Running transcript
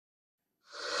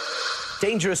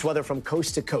Dangerous weather from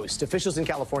coast to coast. Officials in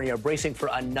California are bracing for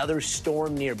another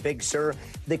storm near Big Sur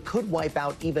that could wipe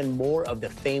out even more of the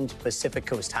famed Pacific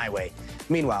Coast Highway.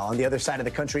 Meanwhile, on the other side of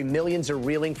the country, millions are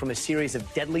reeling from a series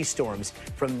of deadly storms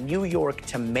from New York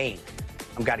to Maine.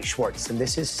 I'm Gadi Schwartz, and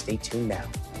this is Stay Tuned Now.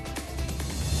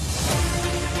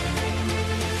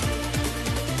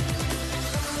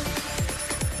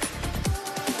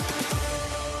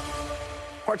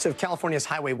 Parts of California's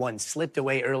Highway 1 slipped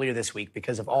away earlier this week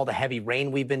because of all the heavy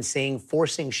rain we've been seeing,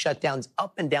 forcing shutdowns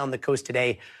up and down the coast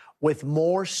today, with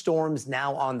more storms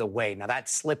now on the way. Now, that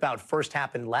slip out first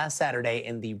happened last Saturday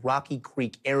in the Rocky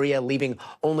Creek area, leaving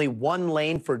only one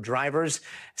lane for drivers.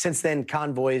 Since then,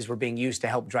 convoys were being used to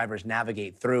help drivers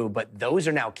navigate through, but those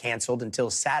are now canceled until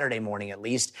Saturday morning at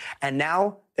least. And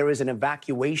now there is an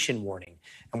evacuation warning.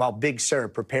 And while Big Sur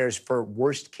prepares for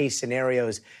worst-case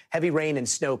scenarios, heavy rain and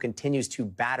snow continues to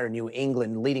batter New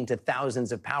England, leading to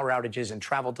thousands of power outages and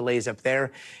travel delays up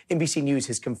there. NBC News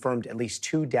has confirmed at least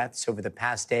 2 deaths over the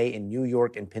past day in New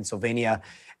York and Pennsylvania,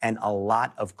 and a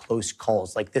lot of close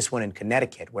calls, like this one in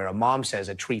Connecticut, where a mom says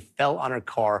a tree fell on her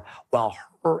car while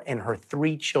her and her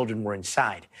 3 children were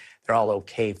inside. They're all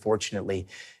okay, fortunately.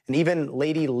 And even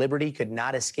Lady Liberty could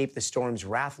not escape the storm's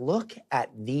wrath. Look at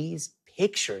these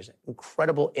pictures.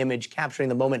 Incredible image capturing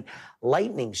the moment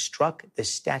lightning struck the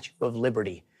Statue of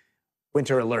Liberty.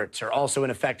 Winter alerts are also in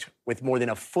effect, with more than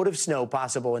a foot of snow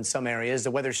possible in some areas.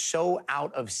 The weather's so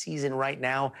out of season right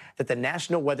now that the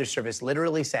National Weather Service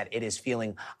literally said it is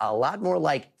feeling a lot more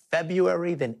like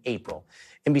February than April.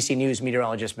 NBC News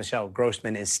meteorologist Michelle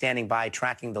Grossman is standing by,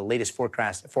 tracking the latest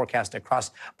forecast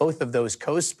across both of those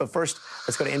coasts. But first,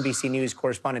 let's go to NBC News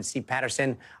correspondent Steve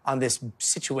Patterson on this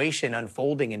situation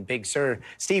unfolding in Big Sur.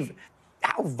 Steve,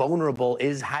 how vulnerable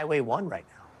is Highway 1 right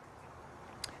now?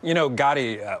 You know,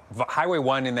 Gadi, Highway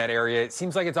 1 in that area, it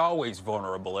seems like it's always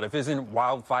vulnerable. And if it isn't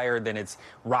wildfire, then it's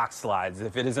rock slides.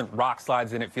 If it isn't rock slides,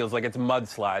 then it feels like it's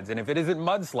mudslides. And if it isn't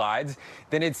mudslides,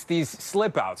 then it's these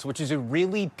slip outs, which is a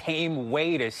really tame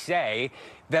way to say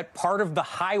that part of the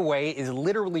highway is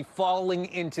literally falling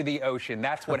into the ocean.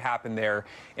 That's what happened there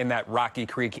in that Rocky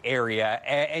Creek area.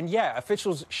 And yeah,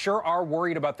 officials sure are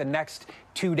worried about the next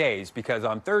 2 days, because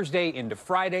on Thursday into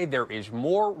Friday, there is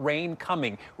more rain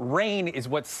coming. Rain is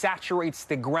what saturates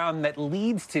the ground that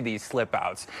leads to these slip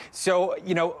outs. So,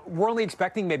 you know, we're only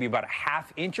expecting maybe about a ½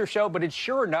 inch or so, but it's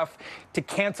sure enough to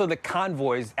cancel the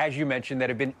convoys, as you mentioned, that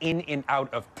have been in and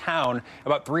out of town.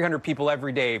 About 300 people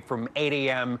every day from 8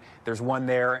 a.m. There's one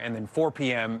there, and then 4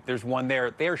 p.m. there's one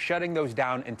there. They're shutting those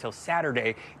down until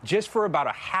Saturday, just for about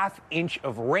a ½ inch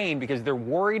of rain, because they're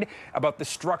worried about the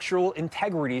structural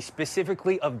integrity,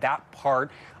 specifically of that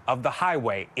part of the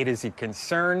highway. It is a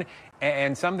concern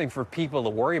and something for people to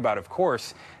worry about, of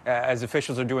course, as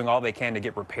officials are doing all they can to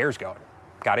get repairs going.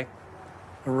 Got it?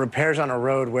 Repairs on a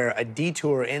road where a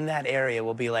detour in that area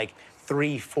will be like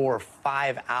 3, 4,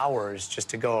 5 hours just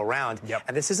to go around. Yep.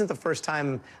 And this isn't the first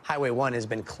time Highway 1 has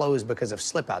been closed because of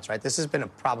slip outs, right? This has been a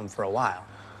problem for a while.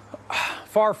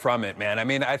 Far from it, man. I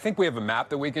mean, I think we have a map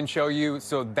that we can show you.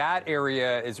 So that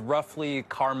area is roughly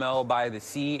Carmel by the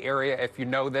Sea area. If you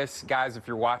know this, guys, if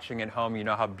you're watching at home, you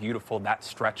know how beautiful that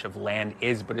stretch of land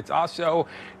is. But it's also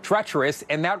treacherous,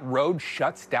 and that road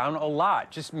shuts down a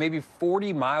lot. Just maybe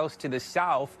 40 miles to the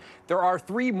south, there are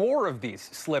 3 more of these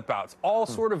slip outs, all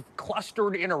sort of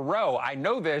clustered in a row. I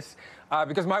know this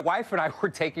because my wife and I were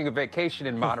taking a vacation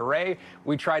in Monterey.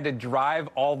 We tried to drive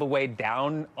all the way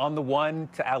down on the one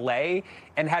to LA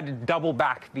and had to double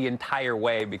back the entire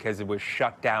way because it was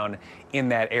shut down in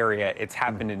that area. It's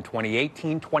happened in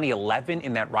 2018, 2011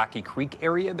 in that Rocky Creek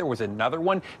area. There was another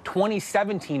one.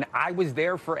 2017, I was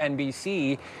there for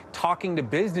NBC talking to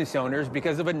business owners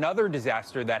because of another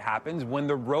disaster that happens when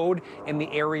the road in the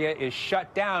area is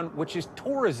shut down, which is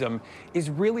tourism is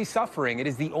really suffering. It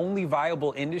is the only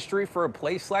viable industry for a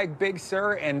place like Big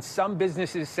Sur, and some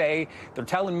businesses say, they're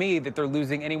telling me that they're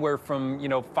losing anywhere from, you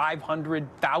know,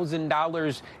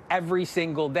 $500,000 every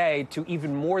single day to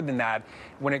even more than that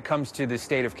when it comes to the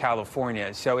state of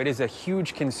California. So it is a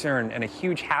huge concern and a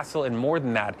huge hassle, and more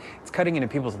than that, it's cutting into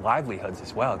people's livelihoods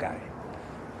as well, Guy.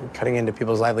 Cutting into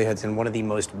people's livelihoods in one of the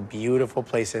most beautiful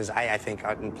places, I think,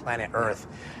 on planet Earth.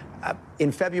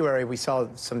 In February, we saw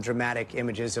some dramatic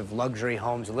images of luxury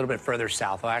homes a little bit further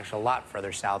south, well, actually a lot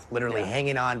further south, literally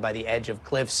hanging on by the edge of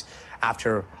cliffs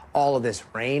after all of this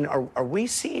rain. Are we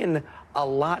seeing a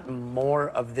lot more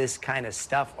of this kind of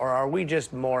stuff, or are we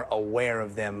just more aware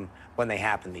of them when they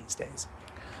happen these days?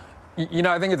 You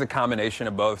know, I think it's a combination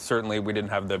of both. Certainly, we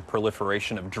didn't have the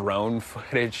proliferation of drone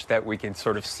footage that we can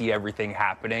sort of see everything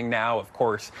happening now. Of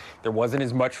course, there wasn't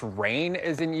as much rain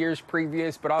as in years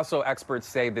previous, but also experts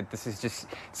say that this is just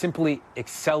simply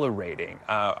accelerating.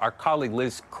 Our colleague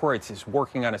Liz Schwartz is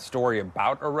working on a story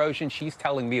about erosion. She's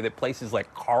telling me that places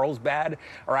like Carlsbad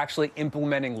are actually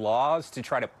implementing laws to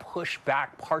try to push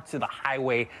back parts of the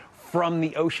highway from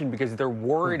the ocean because they're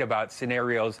worried about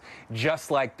scenarios just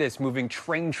like this, moving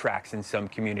train tracks in some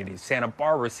communities. Santa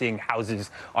Barbara seeing houses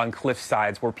on cliff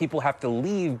sides where people have to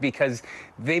leave because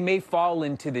they may fall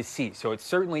into the sea. So it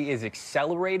certainly is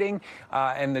accelerating,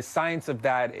 and the science of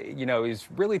that, you know, is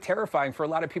really terrifying for a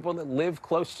lot of people that live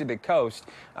close to the coast,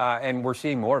 and we're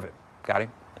seeing more of it. Gadi?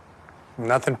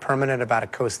 Nothing permanent about a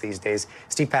coast these days.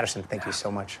 Steve Patterson, thank you so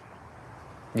much.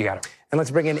 You got it. And let's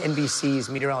bring in NBC's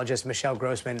meteorologist, Michelle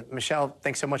Grossman. Michelle,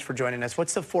 thanks so much for joining us.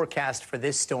 What's the forecast for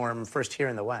this storm first here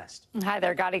in the West? Hi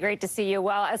there, Gadi. Great to see you.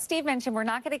 Well, as Steve mentioned, we're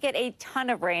not going to get a ton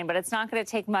of rain, but it's not going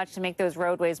to take much to make those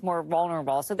roadways more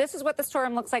vulnerable. So this is what the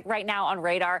storm looks like right now on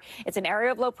radar. It's an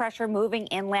area of low pressure moving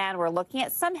inland. We're looking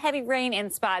at some heavy rain in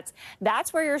spots.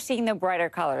 That's where you're seeing the brighter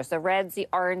colors, the reds, the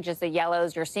oranges, the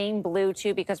yellows. You're seeing blue,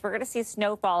 too, because we're going to see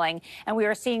snow falling. And we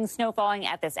are seeing snow falling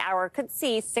at this hour. Could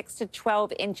see 6 to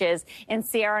 12 inches in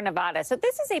Sierra Nevada. So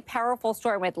this is a powerful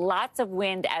storm with lots of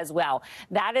wind as well.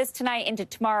 That is tonight into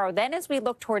tomorrow. Then as we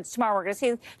look towards tomorrow, we're going to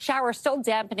see showers still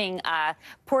dampening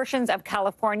portions of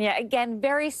California. Again,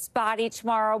 very spotty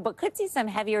tomorrow, but could see some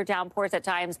heavier downpours at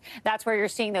times. That's where you're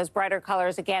seeing those brighter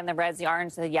colors. Again, the reds, the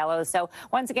orange, the yellows. So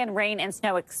once again, rain and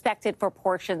snow expected for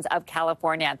portions of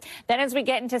California. Then as we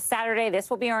get into Saturday, this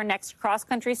will be our next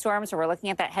cross-country storm. So we're looking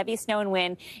at that heavy snow and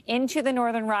wind into the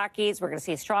northern Rockies. We're going to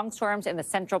see strong storms in the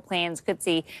central plains. Could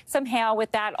see some hail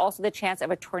with that, also the chance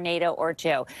of a tornado or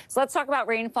two. So let's talk about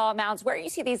rainfall amounts. Where you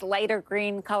see these lighter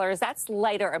green colors, that's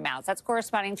lighter amounts. That's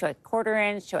corresponding to a quarter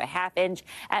inch to a half inch,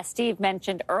 as Steve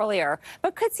mentioned earlier.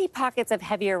 But could see pockets of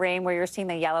heavier rain where you're seeing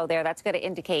the yellow there. That's going to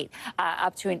indicate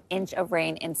up to an inch of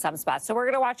rain in some spots. So we're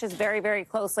going to watch this very, very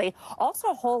closely. Also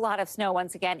a whole lot of snow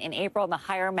once again in April in the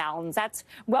higher mountains. That's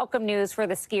welcome news for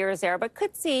the skiers there, but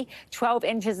could see 12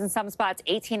 inches in some spots,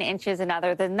 18 inches in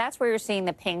others. Then that's where you're seeing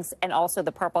the pinks and also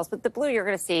the purples. With the blue, you're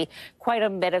going to see quite a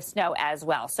bit of snow as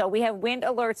well. So we have wind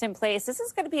alerts in place. This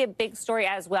is going to be a big story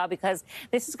as well because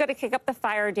this is going to kick up the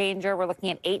fire danger. We're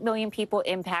looking at 8 million people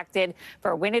impacted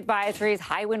for wind advisories,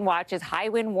 high wind watches, high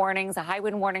wind warnings. The high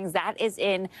wind warnings, that is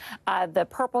in the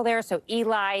purple there. So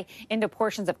Eli into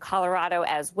portions of Colorado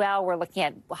as well. We're looking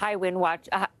at high wind watch.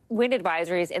 Wind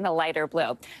advisories in the lighter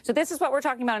blue. So this is what we're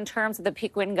talking about in terms of the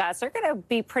peak wind gusts. They're going to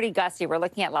be pretty gusty. We're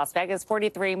looking at Las Vegas,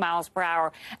 43 miles per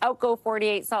hour, Elko,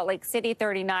 48, Salt Lake City,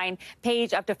 39,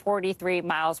 Page up to 43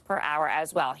 miles per hour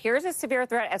as well. Here's a severe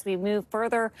threat as we move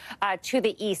further to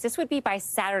the east. This would be by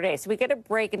Saturday. So we get a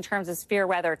break in terms of severe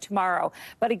weather tomorrow.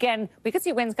 But again, we could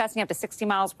see winds gusting up to 60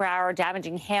 miles per hour,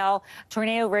 damaging hail,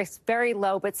 tornado risk very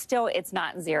low, but still it's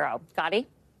not zero. Gadi?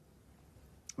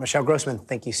 Michelle Grossman,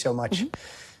 thank you so much.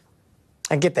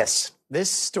 And get this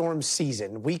storm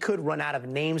season, we could run out of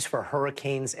names for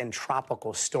hurricanes and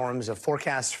tropical storms. A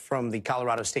forecast from the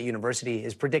Colorado State University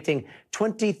is predicting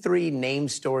 23 name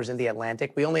stores in the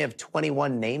Atlantic. We only have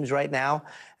 21 names right now,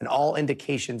 and all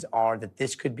indications are that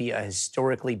this could be a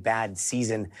historically bad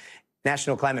season.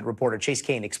 National climate reporter Chase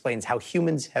Kane explains how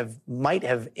humans might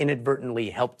have inadvertently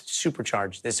helped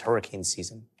supercharge this hurricane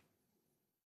season.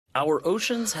 Our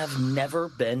oceans have never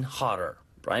been hotter.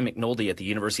 Brian McNulty at the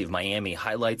University of Miami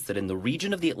highlights that in the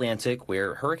region of the Atlantic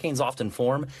where hurricanes often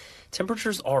form,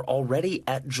 temperatures are already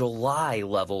at July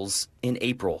levels in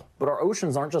April. But our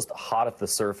oceans aren't just hot at the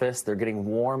surface, they're getting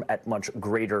warm at much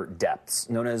greater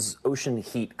depths, known as ocean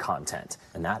heat content.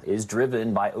 And that is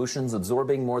driven by oceans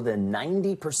absorbing more than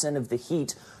 90% of the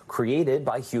heat created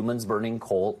by humans burning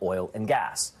coal, oil, and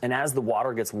gas. And as the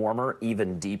water gets warmer,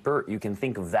 even deeper, you can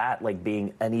think of that like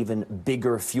being an even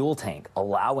bigger fuel tank,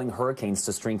 allowing hurricanes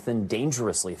to strengthen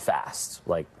dangerously fast,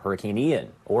 like Hurricane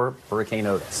Ian or Hurricane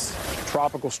Otis.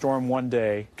 Tropical storm one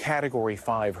day, Category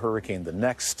 5 hurricane the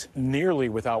next, nearly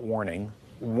without warning.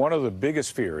 One of the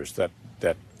biggest fears that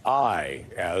I,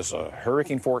 as a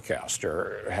hurricane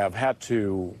forecaster, have had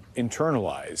to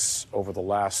internalize over the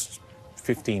last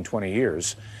 15, 20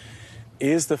 years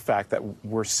is the fact that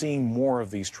we're seeing more of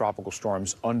these tropical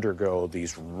storms undergo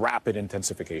these rapid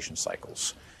intensification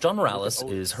cycles. John Morales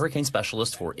is hurricane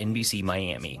specialist for NBC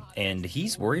Miami, and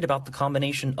he's worried about the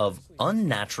combination of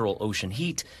unnatural ocean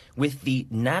heat with the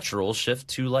natural shift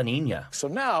to La Nina. So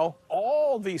now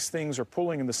all these things are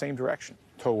pulling in the same direction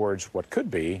towards what could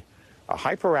be a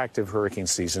hyperactive hurricane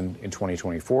season in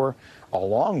 2024,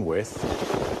 along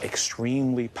with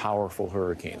extremely powerful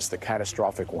hurricanes, the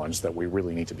catastrophic ones that we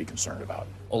really need to be concerned about.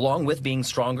 Along with being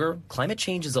stronger, climate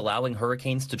change is allowing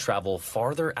hurricanes to travel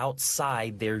farther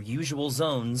outside their usual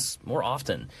zones more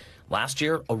often. Last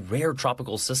year, a rare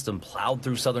tropical system plowed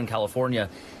through Southern California,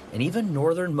 and even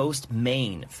northernmost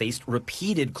Maine faced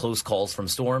repeated close calls from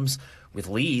storms, with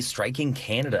Lee striking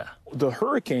Canada. The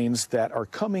hurricanes that are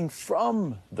coming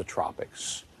from the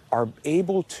tropics are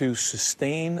able to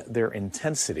sustain their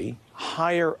intensity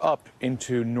higher up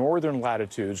into northern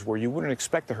latitudes where you wouldn't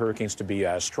expect the hurricanes to be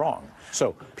as strong.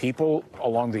 So people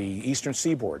along the eastern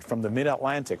seaboard, from the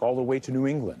mid-Atlantic all the way to New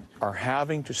England, are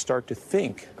having to start to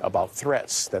think about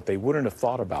threats that they wouldn't have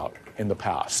thought about in the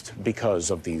past because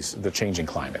of the changing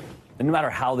climate. And no matter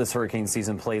how this hurricane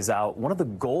season plays out, one of the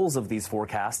goals of these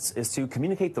forecasts is to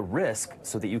communicate the risk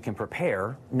so that you can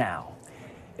prepare now.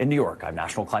 In New York, I'm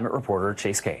national climate reporter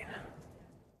Chase Kane.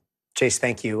 Chase,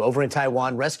 thank you. Over in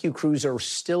Taiwan, rescue crews are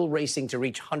still racing to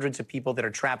reach hundreds of people that are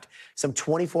trapped some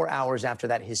 24 hours after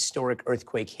that historic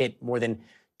earthquake hit. More than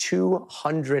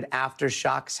 200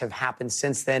 aftershocks have happened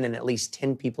since then, and at least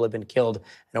 10 people have been killed,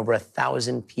 and over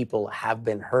 1,000 people have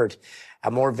been hurt.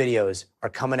 More videos are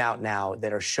coming out now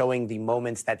that are showing the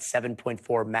moments that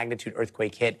 7.4 magnitude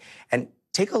earthquake hit. And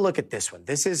take a look at this one.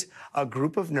 This is a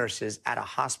group of nurses at a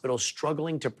hospital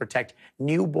struggling to protect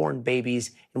newborn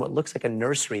babies in what looks like a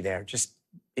nursery there. Just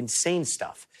insane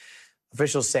stuff.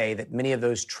 Officials say that many of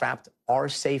those trapped are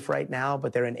safe right now,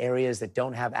 but they're in areas that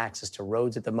don't have access to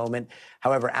roads at the moment.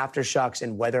 However, aftershocks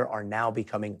and weather are now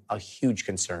becoming a huge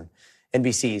concern.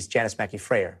 NBC's Janice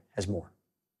Mackey-Freyer has more.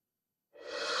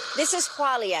 This is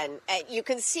Hualien. You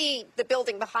can see the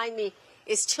building behind me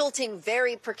is tilting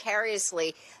very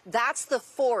precariously. That's the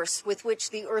force with which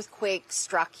the earthquake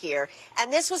struck here.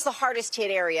 And this was the hardest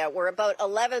hit area. We're about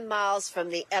 11 miles from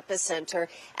the epicenter,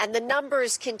 and the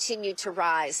numbers continue to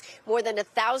rise. More than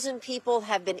 1,000 people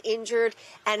have been injured,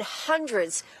 and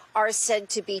hundreds are said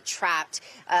to be trapped.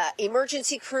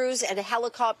 Emergency crews and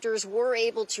helicopters were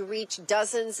able to reach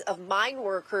dozens of mine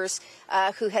workers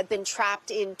who had been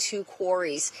trapped in two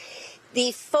quarries.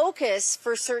 The focus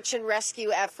for search and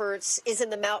rescue efforts is in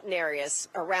the mountain areas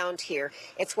around here.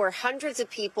 It's where hundreds of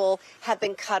people have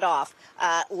been cut off.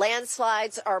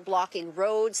 Landslides are blocking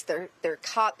roads. They're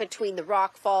caught between the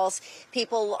rock falls.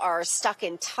 People are stuck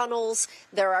in tunnels.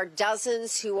 There are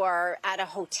dozens who are at a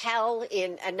hotel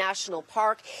in a national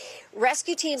park.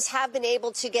 Rescue teams have been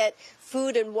able to get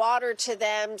food and water to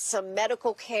them, some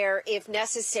medical care if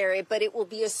necessary, but it will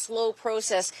be a slow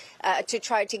process to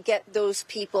try to get those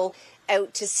people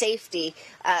out to safety.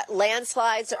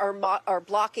 Landslides are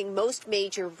blocking most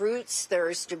major routes.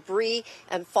 There's debris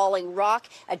and falling rock.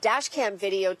 A dash cam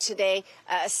video today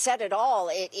said it all.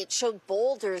 It showed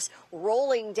boulders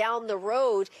rolling down the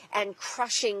road and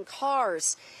crushing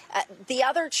cars. The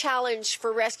other challenge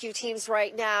for rescue teams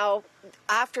right now,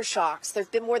 aftershocks. There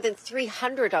have been more than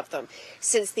 300 of them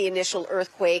since the initial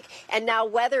earthquake, and now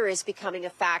weather is becoming a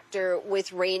factor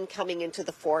with rain coming into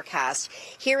the forecast.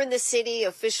 Here in the city,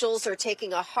 officials are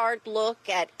taking a hard look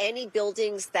at any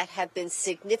buildings that have been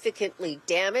significantly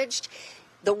damaged.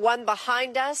 The one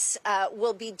behind us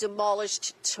will be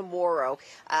demolished tomorrow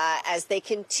as they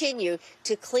continue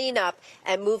to clean up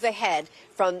and move ahead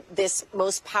from this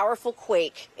most powerful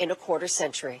quake in a quarter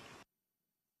century.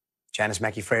 Janice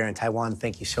Mackey-Freyer in Taiwan,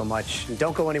 thank you so much. And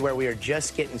don't go anywhere. We are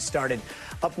just getting started.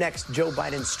 Up next, Joe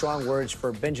Biden's strong words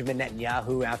for Benjamin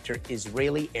Netanyahu after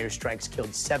Israeli airstrikes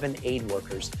killed 7 aid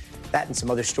workers. That and some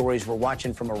other stories we're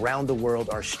watching from around the world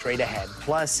are straight ahead.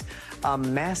 Plus, a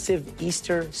massive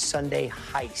Easter Sunday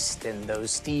heist, and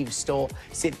those thieves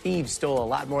stole a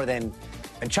lot more than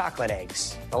chocolate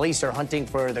eggs. Police are hunting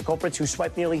for the culprits who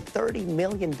swiped nearly $30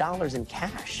 million in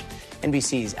cash.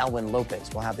 NBC's Elwin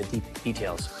Lopez will have the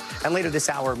details. And later this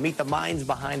hour, meet the minds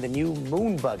behind the new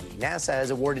moon buggy. NASA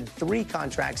has awarded 3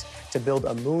 contracts to build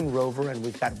a moon rover, and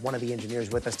we've got one of the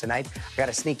engineers with us tonight. I got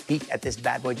a sneak peek at this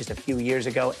bad boy just a few years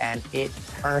ago, and it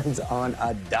turns on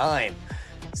a dime.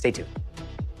 Stay tuned.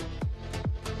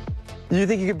 You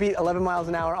think you could beat 11 miles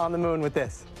an hour on the moon with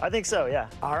this? I think so, yeah.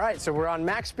 All right, so we're on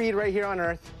max speed right here on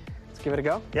Earth. Let's give it a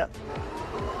go. Yep.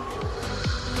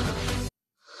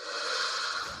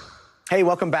 Hey,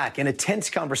 welcome back. In a tense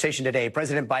conversation today,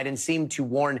 President Biden seemed to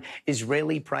warn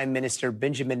Israeli Prime Minister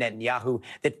Benjamin Netanyahu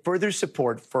that further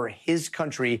support for his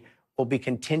country will be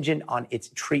contingent on its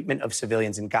treatment of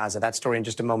civilians in Gaza. That story in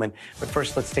just a moment. But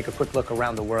first, let's take a quick look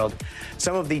around the world.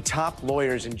 Some of the top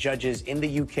lawyers and judges in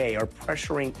the UK are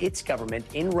pressuring its government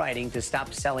in writing to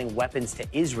stop selling weapons to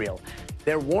Israel.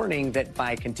 They're warning that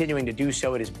by continuing to do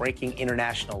so, it is breaking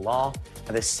international law.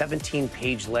 Now, the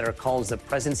 17-page letter calls the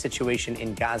present situation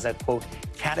in Gaza, quote,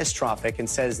 catastrophic, and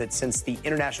says that since the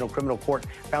International Criminal Court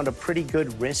found a pretty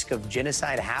good risk of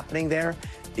genocide happening there,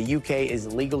 the UK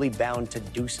is legally bound to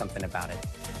do something about it.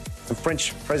 The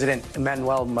French President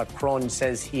Emmanuel Macron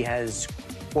says he has,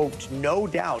 quote, no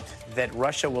doubt that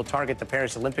Russia will target the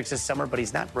Paris Olympics this summer, but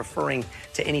he's not referring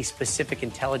to any specific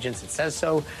intelligence that says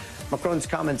so. Macron's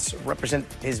comments represent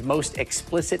his most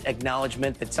explicit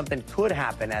acknowledgement that something could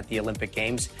happen at the Olympic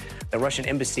Games. The Russian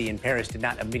embassy in Paris did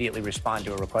not immediately respond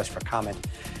to a request for comment.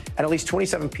 And at least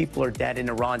 27 people are dead in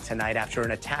Iran tonight after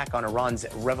an attack on Iran's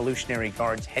Revolutionary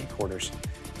Guard's headquarters.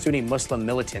 Sunni Muslim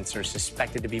militants are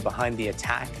suspected to be behind the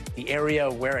attack. The area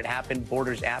where it happened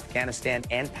borders Afghanistan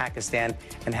and Pakistan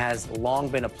and has long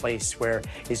been a place where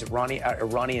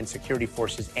Iranian security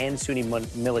forces and Sunni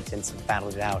militants have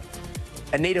battled it out.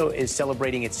 And NATO is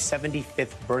celebrating its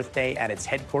 75th birthday at its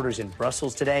headquarters in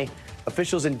Brussels today.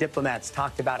 Officials and diplomats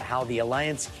talked about how the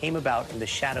alliance came about in the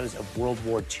shadows of World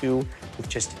War II with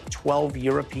just 12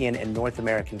 European and North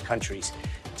American countries.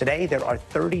 Today, there are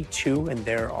 32, and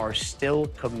there are still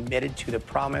committed to the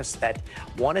promise that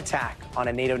one attack on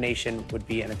a NATO nation would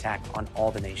be an attack on all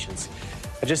the nations.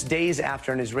 Just days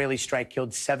after an Israeli strike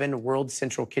killed 7 World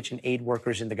Central Kitchen aid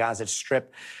workers in the Gaza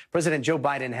Strip, President Joe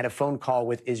Biden had a phone call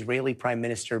with Israeli Prime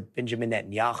Minister Benjamin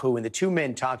Netanyahu, and the two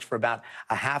men talked for about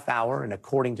a half hour. And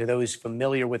according to those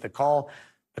familiar with the call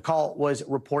was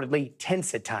reportedly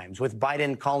tense at times, with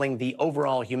Biden calling the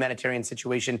overall humanitarian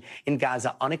situation in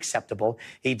Gaza unacceptable.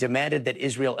 He demanded that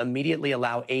Israel immediately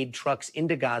allow aid trucks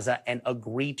into Gaza and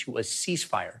agree to a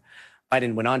ceasefire.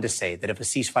 Biden went on to say that if a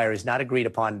ceasefire is not agreed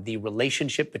upon, the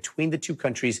relationship between the two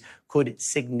countries could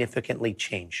significantly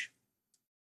change.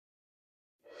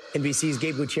 NBC's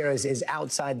Gabe Gutierrez is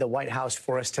outside the White House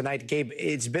for us tonight. Gabe,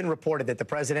 it's been reported that the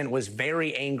president was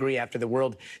very angry after the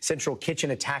World Central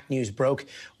Kitchen attack news broke.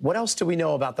 What else do we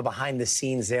know about the behind the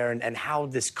scenes there and how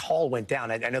this call went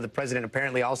down? I know the president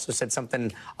apparently also said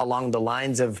something along the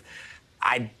lines of,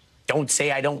 I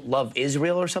don't love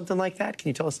Israel or something like that. Can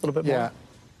you tell us a little bit more? Yeah.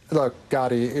 Look,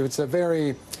 Gadi, it's a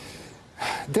very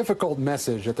difficult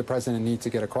message that the president needs to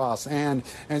get across. And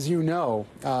as you know,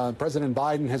 President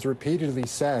Biden has repeatedly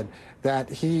said that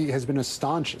he has been a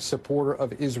staunch supporter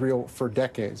of Israel for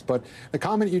decades. But the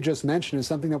comment you just mentioned is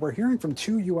something that we're hearing from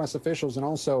 2 U.S. officials and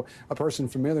also a person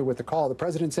familiar with the call. The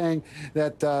president saying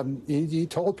that he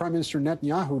told Prime Minister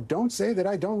Netanyahu, don't say that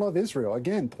I don't love Israel,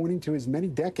 again, pointing to his many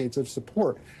decades of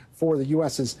support for the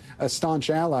U.S. as a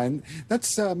staunch ally. And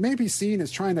that's maybe seen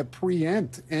as trying to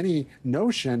preempt any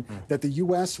notion that the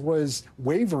U.S. was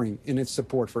wavering in its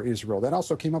support for Israel. That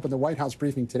also came up in the White House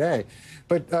briefing today.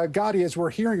 But Gadi, as we're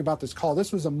hearing about this call,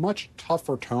 this was a much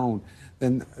tougher tone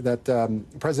than that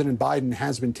President Biden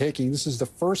has been taking. This is the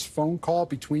first phone call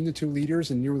between the two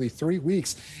leaders in nearly 3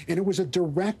 weeks, and it was a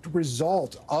direct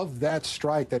result of that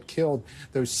strike that killed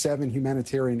those 7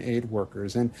 humanitarian aid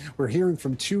workers. And we're hearing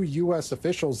from 2 U.S.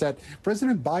 officials that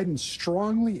President Biden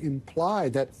strongly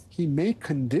implied that he may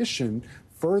condition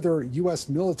further U.S.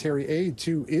 military aid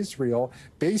to Israel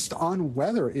based on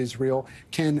whether Israel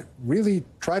can really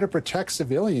try to protect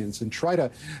civilians and try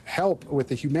to help with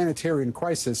the humanitarian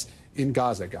crisis in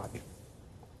Gaza, Gadi.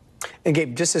 And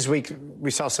Gabe, just this week, we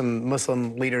saw some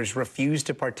Muslim leaders refuse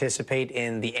to participate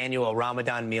in the annual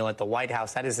Ramadan meal at the White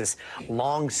House. That is this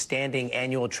long-standing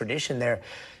annual tradition there.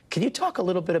 Can you talk a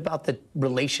little bit about the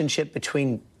relationship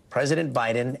between President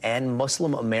Biden and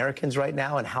Muslim Americans right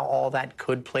now and how all that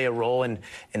could play a role in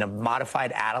a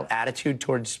modified attitude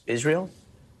towards Israel?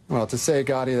 Well, to say,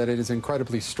 Gadi, that it is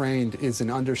incredibly strained is an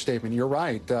understatement. You're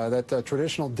right. That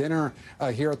traditional dinner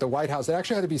here at the White House, it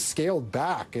actually had to be scaled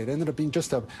back. It ended up being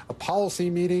just a policy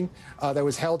meeting that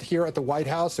was held here at the White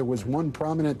House. There was one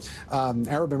prominent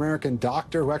Arab-American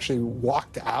doctor who actually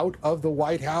walked out of the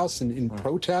White House in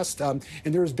protest. And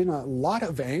there's been a lot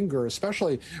of anger,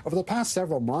 especially over the past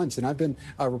several months. And I've been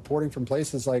reporting from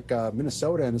places like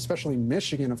Minnesota and especially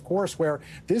Michigan, of course, where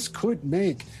this could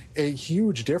make a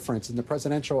huge difference in the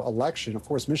presidential presidential election. Of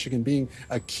course, Michigan being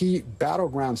a key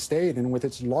battleground state, and with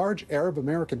its large Arab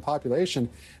American population,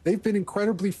 they've been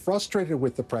incredibly frustrated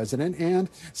with the president, and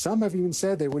some have even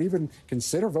said they would even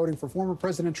consider voting for former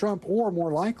President Trump, or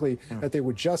more likely that they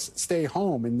would just stay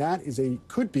home. And that is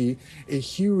could be a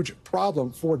huge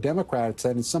problem for Democrats,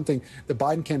 and it's something the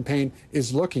Biden campaign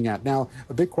is looking at. Now,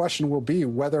 a big question will be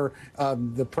whether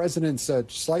the president's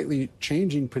slightly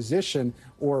changing position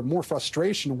or more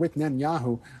frustration with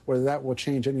Netanyahu, whether that will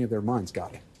change any of their minds,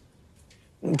 Gadi.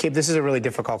 Gabe, this is a really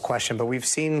difficult question, but we've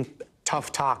seen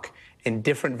tough talk in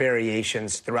different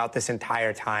variations throughout this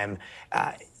entire time.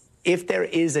 If there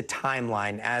is a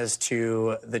timeline as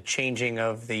to the changing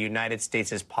of the United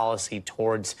States' policy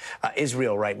towards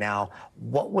Israel right now,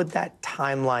 what would that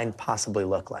timeline possibly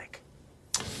look like?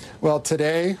 Well,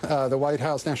 today, the White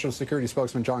House National Security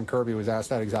spokesman John Kirby was asked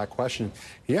that exact question.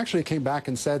 He actually came back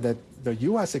and said that the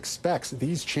U.S. expects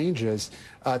these changes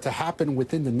to happen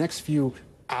within the next few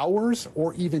hours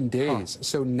or even days.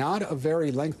 So not a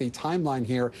very lengthy timeline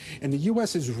here. And the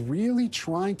U.S. is really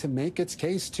trying to make its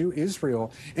case to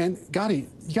Israel. And Gadi,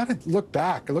 you got to look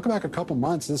back a couple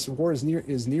months. This war is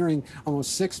nearing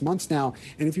almost 6 months now.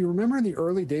 And if you remember in the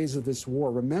early days of this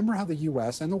war, remember how the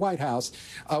U.S. and the White House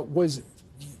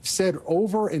said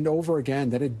over and over again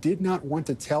that it did not want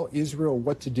to tell Israel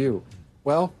what to do.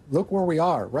 Well, look where we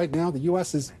are. Right now, the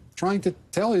U.S. is trying to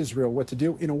tell Israel what to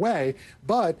do in a way,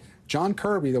 but John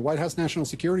Kirby, the White House National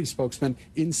Security spokesman,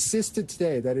 insisted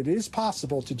today that it is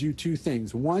possible to do two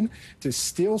things. One, to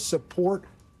still support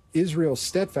Israel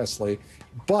steadfastly,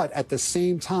 but at the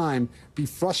same time be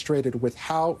frustrated with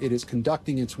how it is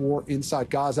conducting its war inside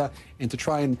Gaza, and to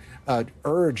try and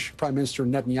urge Prime Minister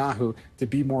Netanyahu to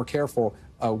be more careful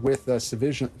with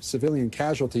civilian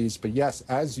casualties. But yes,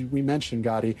 as we mentioned,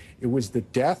 Gadi, it was the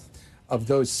death of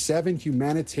those 7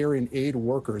 humanitarian aid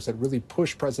workers that really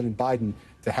pushed President Biden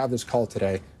to have this call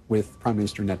today with Prime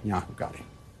Minister Netanyahu. Gadi.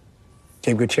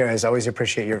 Gabe Gutierrez, always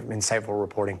appreciate your insightful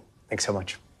reporting. Thanks so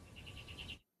much.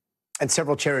 And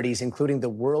several charities, including the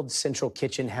World Central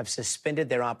Kitchen, have suspended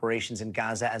their operations in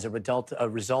Gaza as a result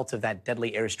of that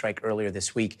deadly airstrike earlier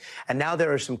this week. And now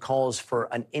there are some calls for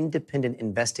an independent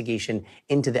investigation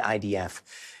into the IDF.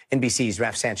 NBC's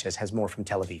Raf Sanchez has more from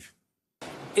Tel Aviv.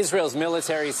 Israel's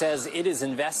military says it is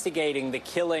investigating the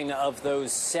killing of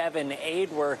those 7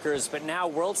 aid workers, but now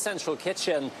World Central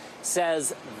Kitchen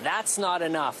says that's not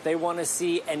enough. They want to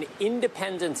see an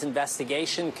independent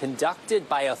investigation conducted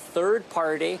by a third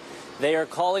party. They are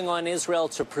calling on Israel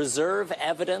to preserve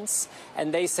evidence,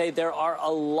 and they say there are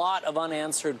a lot of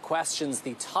unanswered questions.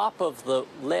 The top of the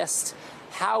list: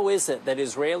 how is it that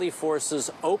Israeli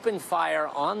forces opened fire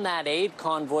on that aid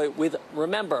convoy with,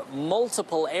 remember,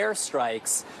 multiple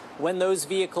airstrikes when those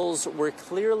vehicles were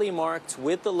clearly marked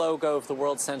with the logo of the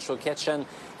World Central Kitchen,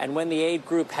 and when the aid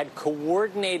group had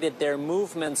coordinated their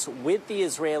movements with the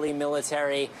Israeli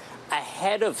military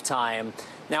ahead of time?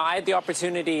 Now, I had the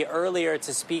opportunity earlier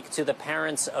to speak to the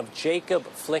parents of Jacob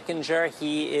Flickinger.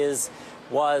 He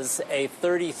was a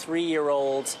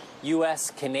 33-year-old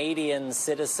U.S.-Canadian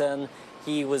citizen.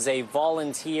 He was a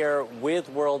volunteer with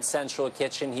World Central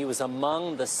Kitchen. He was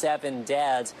among the 7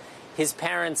 dead. His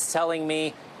parents telling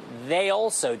me they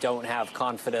also don't have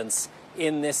confidence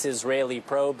in this Israeli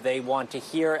probe. They want to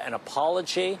hear an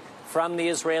apology from the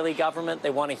Israeli government. They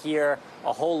want to hear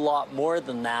a whole lot more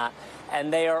than that.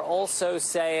 And they are also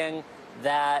saying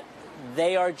that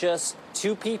they are just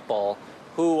 2 people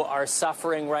who are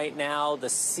suffering right now the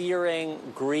searing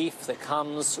grief that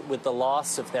comes with the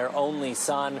loss of their only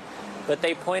son. But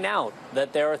they point out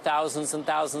that there are thousands and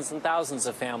thousands and thousands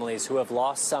of families who have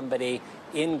lost somebody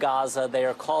in Gaza. They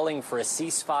are calling for a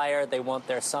ceasefire. They want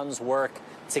their son's work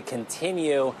to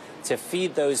continue to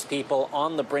feed those people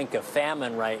on the brink of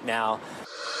famine right now.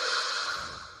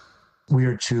 We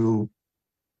are 2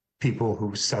 people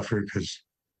who suffered because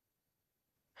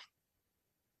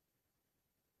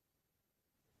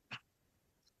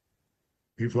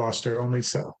we've lost our only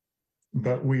son,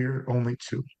 but we're only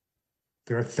 2.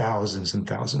 There are thousands and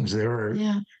thousands. There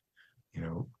are,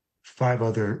 5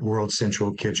 other World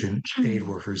Central Kitchen aid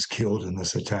workers killed in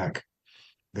this attack.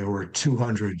 There were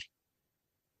 200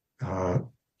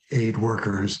 aid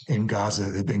workers in Gaza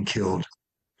that have been killed.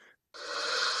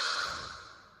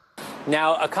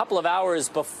 Now, a couple of hours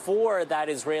before that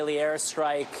Israeli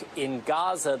airstrike in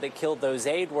Gaza that killed those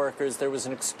aid workers, there was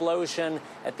an explosion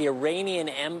at the Iranian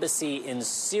embassy in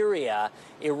Syria.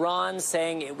 Iran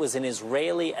saying it was an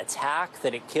Israeli attack,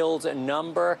 that it killed a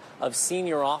number of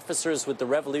senior officers with the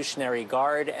Revolutionary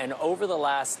Guard. And over the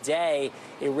last day,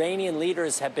 Iranian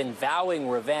leaders have been vowing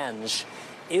revenge.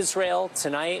 Israel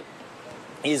tonight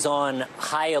is on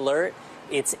high alert.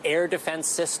 Its air defense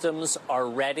systems are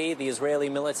ready. The Israeli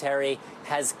military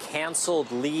has canceled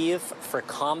leave for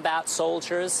combat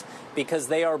soldiers because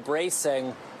they are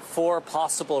bracing for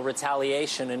possible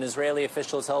retaliation. An Israeli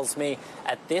official tells me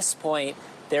at this point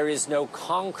there is no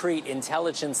concrete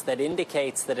intelligence that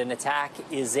indicates that an attack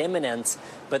is imminent,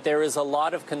 but there is a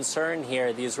lot of concern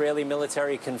here. The Israeli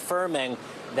military confirming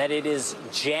that it is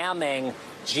jamming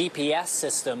GPS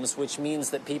systems, which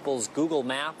means that people's Google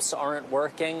Maps aren't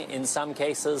working in some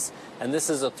cases, and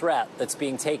this is a threat that's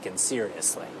being taken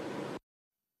seriously.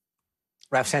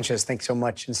 Raf Sanchez, thanks so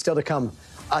much. And still to come,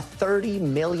 a $30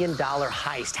 million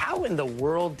heist. How in the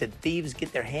world did thieves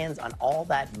get their hands on all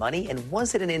that money? And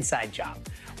was it an inside job?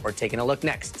 We're taking a look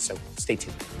next, so stay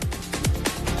tuned.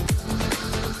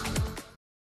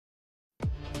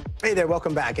 Hey there,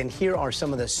 welcome back. And here are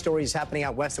some of the stories happening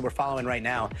out west that we're following right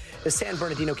now. The San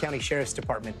Bernardino County Sheriff's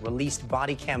Department released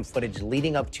body cam footage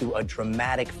leading up to a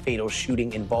dramatic fatal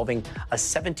shooting involving a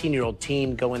 17-year-old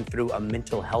teen going through a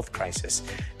mental health crisis.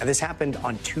 Now, this happened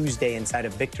on Tuesday inside a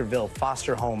Victorville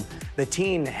foster home. The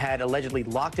teen had allegedly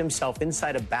locked himself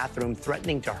inside a bathroom,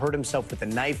 threatening to hurt himself with a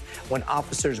knife when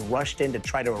officers rushed in to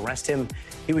try to arrest him.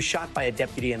 He was shot by a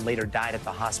deputy and later died at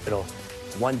the hospital.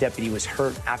 One deputy was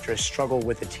hurt after a struggle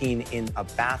with a teen in a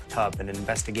bathtub. An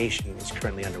investigation is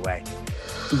currently underway.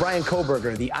 Brian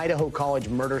Koberger, the Idaho College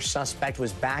murder suspect,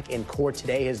 was back in court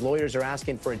today. His lawyers are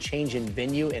asking for a change in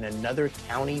venue in another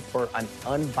county for an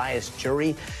unbiased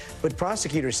jury. But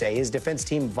prosecutors say his defense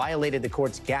team violated the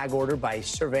court's gag order by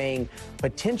surveying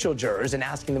potential jurors and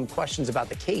asking them questions about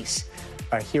the case.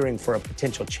 A hearing for a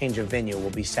potential change of venue will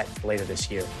be set for later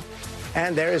this year.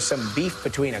 And there is some beef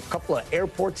between a couple of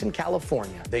airports in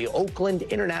California. The Oakland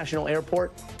International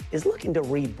Airport is looking to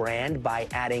rebrand by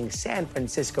adding San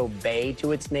Francisco Bay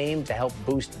to its name to help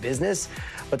boost business.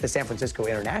 But the San Francisco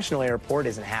International Airport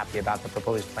isn't happy about the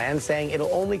proposed plan, saying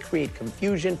it'll only create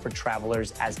confusion for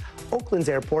travelers as Oakland's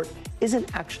airport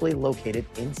isn't actually located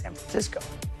in San Francisco.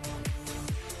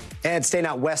 And staying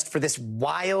out west for this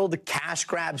wild cash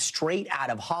grab straight out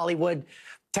of Hollywood.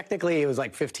 Technically, it was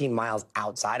like 15 miles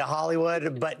outside of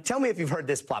Hollywood, but tell me if you've heard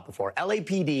this plot before.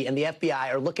 LAPD and the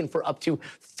FBI are looking for up to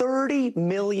 $30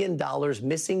 million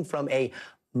missing from a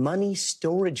money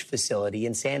storage facility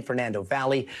in San Fernando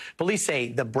Valley. Police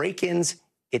say the break-ins,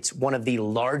 it's one of the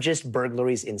largest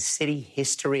burglaries in city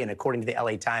history, and according to the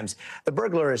LA Times, the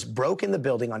burglars broke in the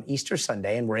building on Easter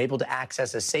Sunday and were able to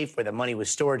access a safe where the money was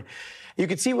stored. You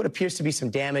can see what appears to be some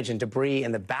damage and debris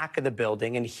in the back of the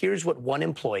building, and here's what one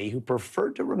employee who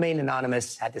preferred to remain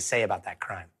anonymous had to say about that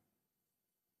crime.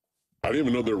 I didn't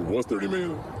even know there was $30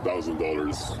 million,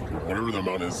 whatever the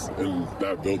amount is in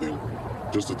that building.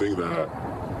 Just to think that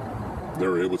they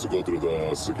were able to go through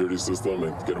the security system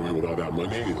and get away with all that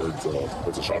money,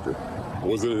 it's a shocker.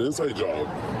 Was it an inside job?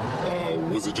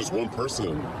 Was it just one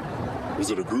person?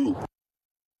 Was it a group?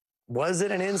 Was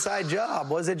it an inside job?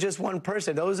 Was it just one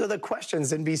person? Those are the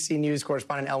questions. NBC News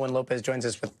correspondent Elwin Lopez joins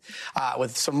us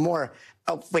with some more.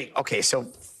 Oh, wait. Okay. So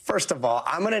first of all,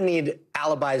 I'm going to need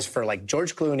alibis for like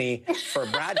George Clooney, for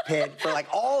Brad Pitt, for like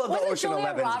all of the Ocean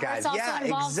 11's guys. Yeah,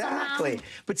 exactly. Somehow?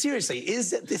 But seriously,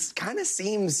 this kind of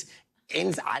seems...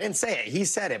 I didn't say it. He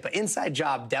said it. But inside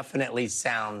job definitely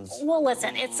sounds... Well,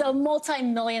 listen, it's a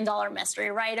multi-million-dollar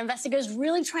mystery, right? Investigators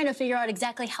really trying to figure out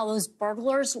exactly how those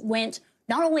burglars went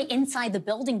not only inside the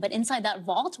building, but inside that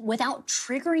vault without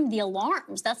triggering the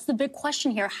alarms. That's the big question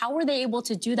here. How were they able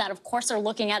to do that? Of course, they're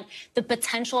looking at the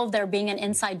potential of there being an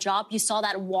inside job. You saw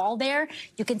that wall there.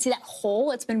 You can see that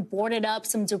hole. It's been boarded up,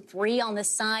 some debris on the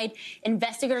side.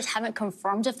 Investigators haven't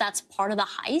confirmed if that's part of the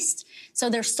heist. So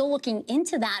they're still looking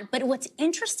into that. But what's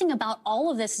interesting about all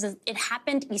of this is it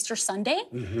happened Easter Sunday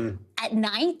at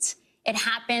night. It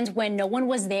happened when no one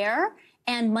was there.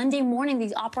 And Monday morning,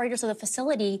 these operators of the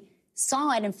facility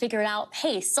saw it and figured out,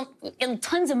 hey,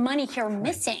 tons of money here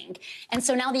missing. And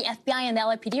so now the FBI and the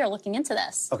LAPD are looking into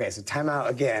this. Okay, so time out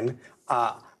again.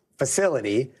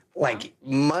 Facility, like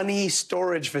money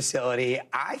storage facility.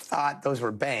 I thought those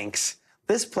were banks.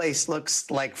 This place looks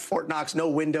like Fort Knox, no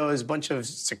windows, bunch of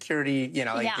security,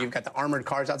 you've got the armored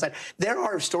cars outside. There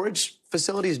are storage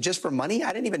facilities just for money?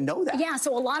 I didn't even know that. Yeah,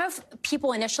 so a lot of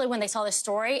people initially, when they saw this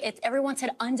story, everyone said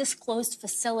undisclosed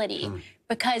facility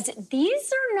because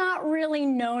these are not really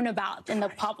known about in the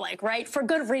public, right? For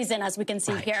good reason, as we can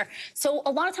see here. So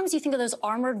a lot of times you think of those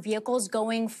armored vehicles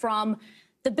going from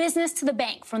the business to the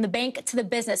bank, from the bank to the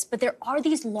business. But there are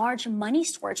these large money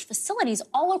storage facilities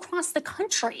all across the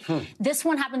country. This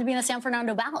one happened to be in the San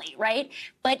Fernando Valley, right?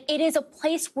 But it is a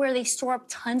place where they store up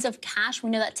tons of cash.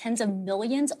 We know that tens of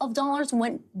millions of dollars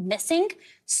went missing,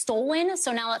 stolen.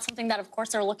 So now that's something that, of course,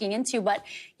 they're looking into. But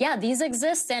yeah, these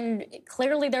exist. And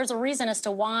clearly there's a reason as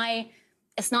to why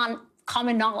it's not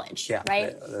common knowledge,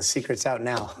 right? The secret's out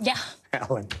now. Yeah.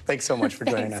 Alan, thanks so much for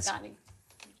joining us. Gadi.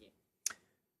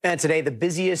 And today, the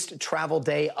busiest travel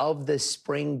day of the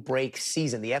spring break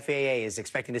season. The FAA is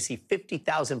expecting to see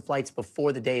 50,000 flights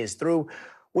before the day is through,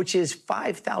 which is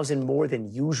 5,000 more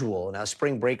than usual. Now,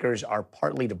 spring breakers are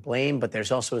partly to blame, but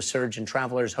there's also a surge in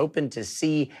travelers hoping to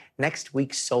see next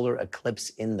week's solar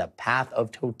eclipse in the path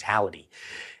of totality.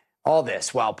 All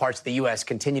this while parts of the U.S.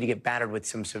 continue to get battered with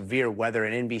some severe weather.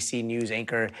 And NBC News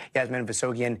anchor Yasmin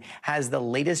Vasogian has the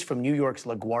latest from New York's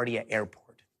LaGuardia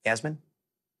Airport. Yasmin?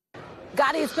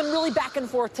 Gadi, it's been really back and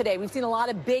forth today. We've seen a lot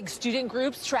of big student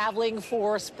groups traveling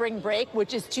for spring break,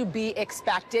 which is to be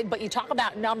expected. But you talk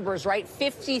about numbers, right?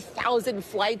 50,000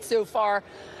 flights so far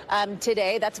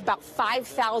today. That's about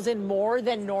 5,000 more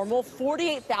than normal.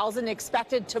 48,000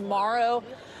 expected tomorrow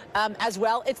as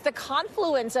well. It's the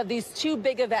confluence of these two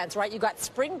big events, right? You got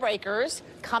spring breakers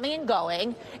coming and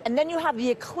going, and then you have the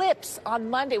eclipse on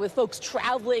Monday with folks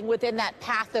traveling within that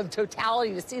path of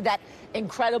totality to see that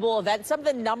incredible event. Some of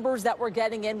the numbers that we're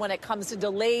getting in when it comes to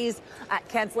delays,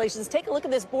 cancellations. Take a look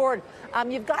at this board.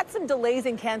 You've got some delays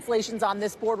and cancellations on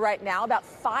this board right now, about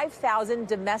 5,000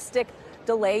 domestic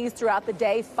delays throughout the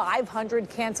day, 500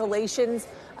 cancellations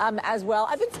as well.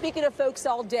 I've been speaking to folks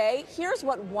all day. Here's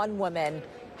what one woman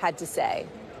had to say.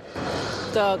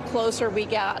 The closer we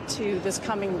got to this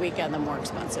coming weekend, the more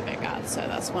expensive it got. So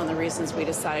that's one of the reasons we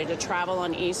decided to travel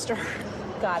on Easter.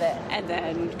 Got it. And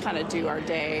then kind of do our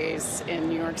days in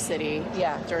New York City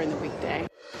during the weekday.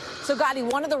 So, Gadi,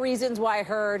 one of the reasons why I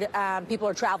heard people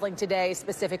are traveling today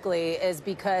specifically is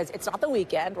because it's not the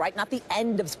weekend, right? Not the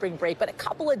end of spring break, but a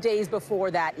couple of days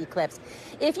before that eclipse.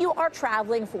 If you are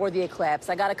traveling for the eclipse,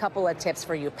 I got a couple of tips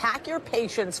for you. Pack your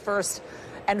patience first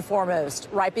and foremost,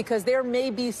 right? Because there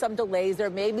may be some delays, there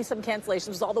may be some cancellations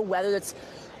with all the weather that's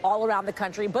all around the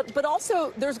country, but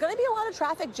also there's going to be a lot of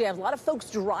traffic jams, a lot of folks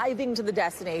driving to the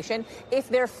destination. If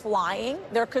they're flying,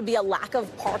 there could be a lack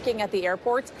of parking at the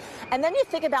airports. And then you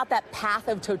think about that path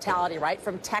of totality, right?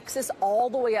 From Texas all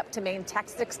the way up to Maine.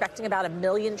 Texas expecting about 1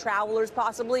 million travelers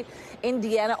possibly.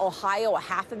 Indiana, Ohio,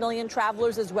 500,000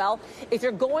 travelers as well. If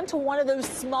you're going to one of those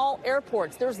small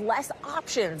airports, there's less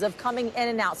options of coming in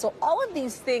and out. So all of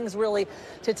these things really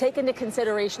to take into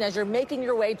consideration as you're making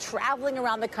your way, traveling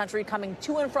around the country, coming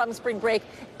to and from spring break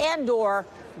and/or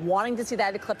wanting to see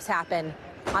that eclipse happen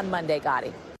on Monday,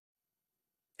 Gadi.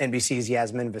 NBC's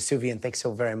Yasmin Vesuvian, thanks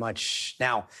so very much.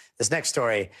 Now, this next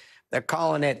story, they're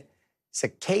calling it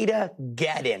Cicada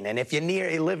Geddon. And if you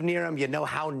live near them, you know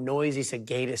how noisy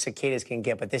cicadas can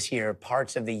get. But this year,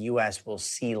 parts of the U.S. will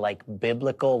see like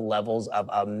biblical levels of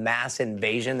a mass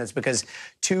invasion. That's because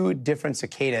two different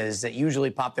cicadas that usually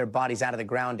pop their bodies out of the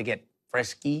ground to get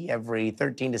frisky every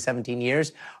 13 to 17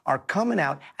 years are coming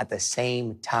out at the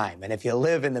same time. And if you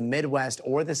live in the Midwest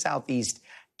or the Southeast,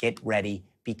 get ready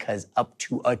because up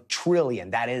to 1 trillion,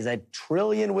 that is 1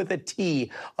 trillion with a T,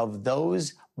 of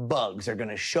those bugs are going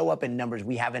to show up in numbers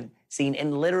we haven't seen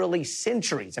in literally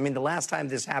centuries. I mean, the last time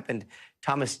this happened,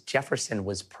 Thomas Jefferson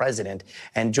was president.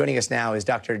 And joining us now is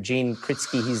Dr. Gene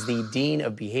Kritsky. He's the Dean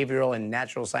of Behavioral and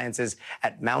Natural Sciences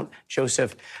at Mount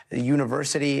Joseph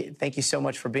University. Thank you so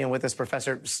much for being with us,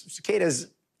 Professor. Cicadas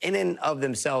in and of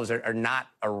themselves are not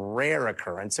a rare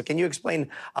occurrence. So can you explain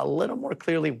a little more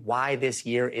clearly why this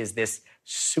year is this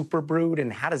super brood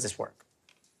and how does this work?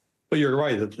 Well, you're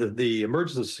right. The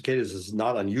emergence of cicadas is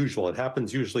not unusual. It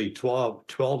happens usually 12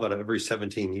 out of every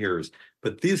 17 years.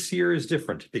 But this year is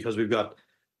different because we've got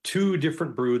two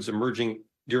different broods emerging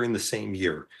during the same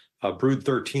year. Brood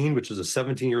 13, which is a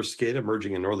 17-year cicada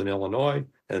emerging in northern Illinois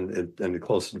and the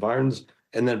close environs,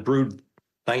 and then brood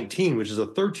 19, which is a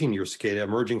 13-year cicada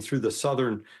emerging through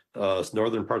the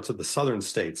northern parts of the southern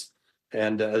states.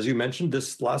 And as you mentioned,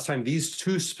 this last time these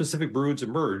two specific broods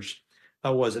emerged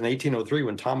was in 1803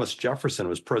 when Thomas Jefferson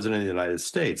was president of the United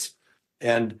States.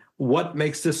 And what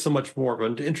makes this so much more of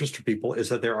an interest to people is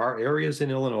that there are areas in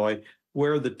Illinois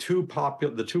where the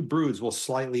two broods will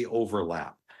slightly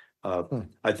overlap.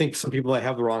 I think some people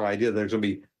have the wrong idea that there's going to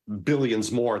be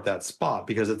billions more at that spot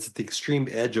because it's at the extreme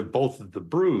edge of both of the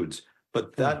broods.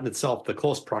 But that in itself, the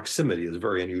close proximity is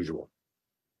very unusual.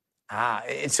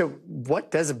 And so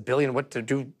what does what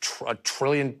do 1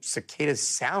 trillion cicadas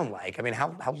sound like? I mean,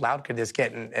 how loud could this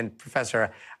get? And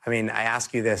Professor, I mean, I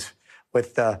ask you this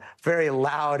with the very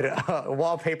loud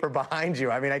wallpaper behind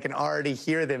you. I mean, I can already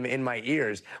hear them in my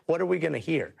ears. What are we going to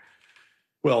hear?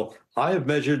 Well, I have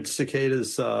measured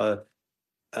cicadas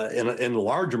in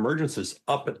large emergencies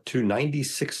up to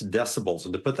 96 decibels.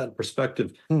 And to put that in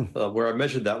perspective, where I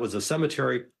measured that was a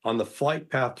cemetery on the flight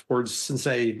path towards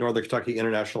Cincinnati, Northern Kentucky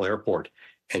International Airport.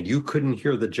 And you couldn't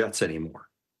hear the jets anymore.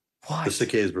 What? The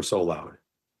cicadas were so loud.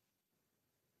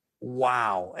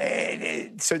 Wow.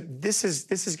 So this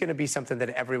is going to be something that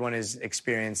everyone is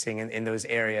experiencing in those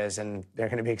areas, and they're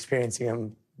going to be experiencing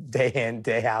them day in,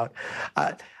 day out.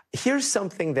 Here's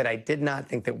something that I did not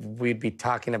think that we'd be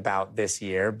talking about this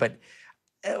year, but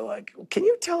can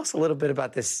you tell us a little bit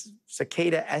about this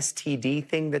cicada STD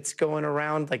thing that's going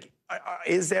around? Like,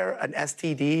 is there an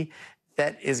STD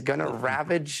that is going to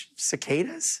ravage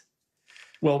cicadas?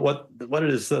 Well, what it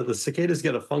is, the cicadas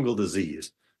get a fungal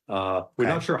disease. We're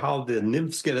not sure how the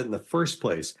nymphs get it in the first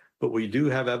place, but we do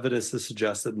have evidence to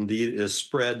suggest that indeed it is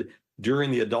spread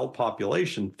during the adult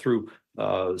population through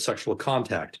sexual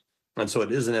contact. And so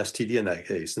it is an STD in that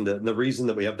case. And the reason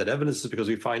that we have that evidence is because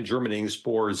we find germinating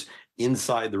spores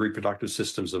inside the reproductive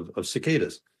systems of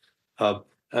cicadas.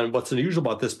 And what's unusual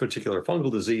about this particular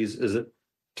fungal disease is it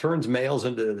turns males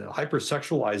into,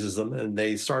 hypersexualizes them, and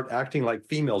they start acting like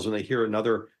females when they hear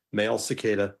another male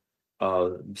cicada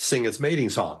sing its mating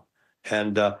song.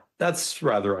 And that's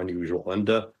rather unusual. And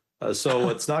so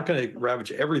it's not going to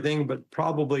ravage everything, but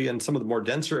probably in some of the more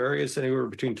denser areas, anywhere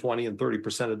between 20 and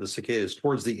 30% of the cicadas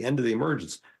towards the end of the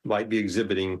emergence might be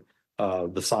exhibiting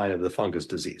the sign of the fungus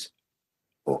disease.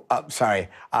 Well, sorry,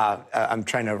 I'm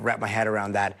trying to wrap my head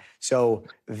around that. So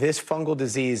this fungal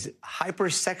disease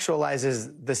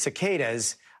hypersexualizes the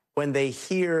cicadas when they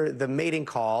hear the mating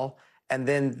call, and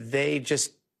then they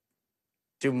just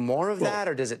do more of that,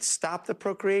 or does it stop the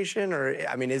procreation? Or,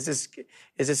 I mean, is this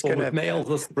going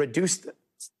to reduce?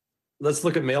 Let's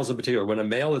look at males in particular. When a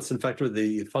male that's infected with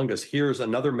the fungus hears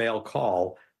another male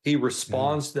call, he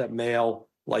responds to that male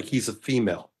like he's a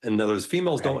female. In other words,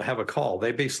 females don't have a call.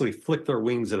 They basically flick their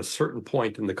wings at a certain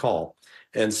point in the call.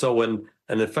 And so when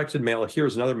an infected male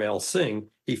hears another male sing,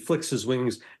 he flicks his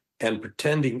wings and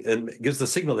pretending and gives the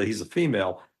signal that he's a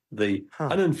female. The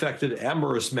uninfected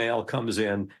amorous male comes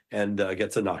in and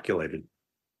gets inoculated.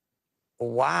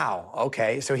 Wow.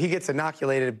 Okay. So he gets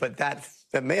inoculated, but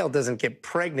the male doesn't get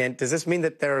pregnant. Does this mean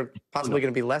that there are possibly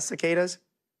going to be less cicadas?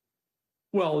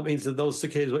 Well, it means that those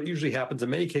cicadas, what usually happens in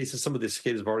many cases, some of these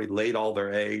cicadas have already laid all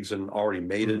their eggs and already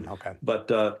mated.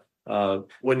 But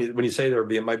when you say there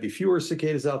might be fewer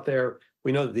cicadas out there,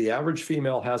 we know that the average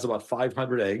female has about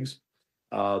 500 eggs.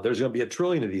 There's going to be 1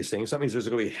 trillion of these things. That means there's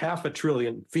going to be 500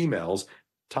 billion females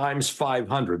times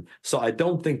 500. So I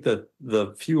don't think that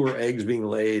the fewer eggs being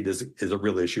laid is a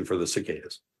real issue for the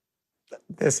cicadas.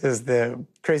 This is the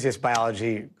craziest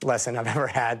biology lesson I've ever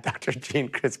had, Dr. Gene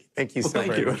Kritsky. Thank you so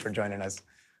very much for joining us.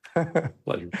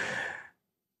 Pleasure.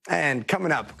 And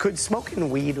coming up, could smoking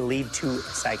weed lead to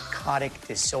psychotic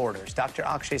disorders? Dr.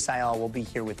 Akshay Syal will be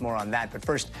here with more on that. But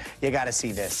first, you got to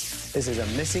see this. This is a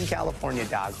missing California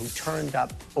dog who turned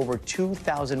up over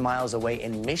 2,000 miles away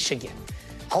in Michigan.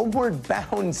 Homeward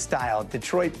bound style.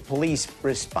 Detroit police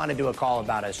responded to a call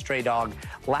about a stray dog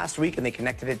last week, and they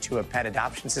connected it to a pet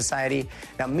adoption society.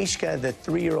 Now, Mishka, the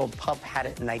 3-year-old pup,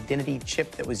 had an identity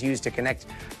chip that was used to connect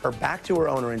her back to her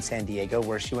owner in San Diego,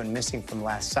 where she went missing from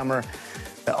last summer.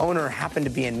 The owner happened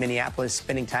to be in Minneapolis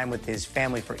spending time with his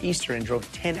family for Easter and drove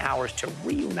 10 hours to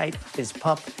reunite his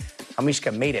pup.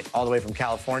 Mishka made it all the way from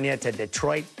California to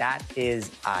Detroit. That is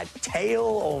a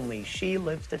tale only she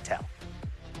lives to tell.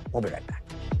 We'll be right back.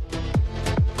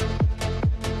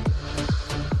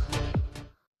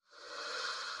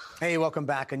 Hey, welcome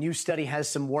back. A new study has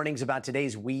some warnings about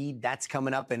today's weed. That's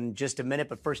coming up in just a minute.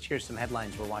 But first, here's some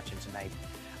headlines we're watching tonight.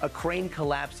 A crane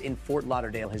collapse in Fort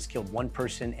Lauderdale has killed 1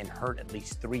 person and hurt at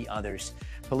least 3 others.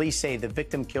 Police say the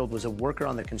victim killed was a worker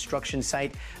on the construction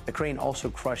site. The crane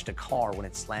also crushed a car when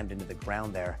it slammed into the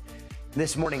ground there.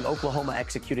 This morning, Oklahoma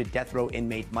executed death row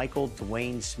inmate Michael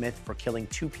Dwayne Smith for killing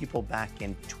 2 people back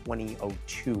in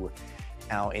 2002.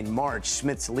 Now, in March,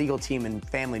 Smith's legal team and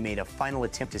family made a final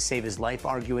attempt to save his life,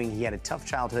 arguing he had a tough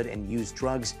childhood and used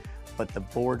drugs, but the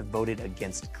board voted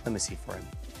against clemency for him.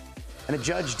 And a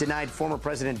judge denied former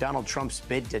President Donald Trump's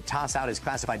bid to toss out his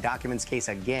classified documents case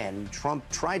again. Trump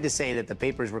tried to say that the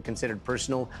papers were considered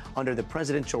personal under the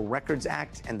Presidential Records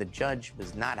Act, and the judge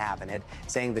was not having it,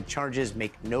 saying the charges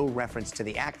make no reference to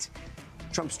the act.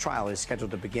 Trump's trial is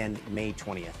scheduled to begin May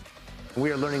 20th. We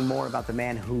are learning more about the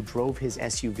man who drove his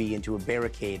SUV into a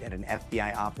barricade at an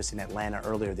FBI office in Atlanta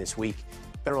earlier this week.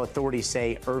 Federal authorities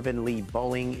say Irvin Lee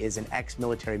Bowling is an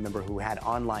ex-military member who had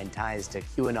online ties to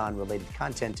QAnon-related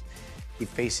content. He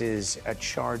faces a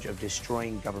charge of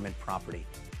destroying government property.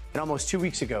 And almost 2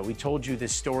 weeks ago, we told you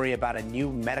this story about a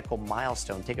new medical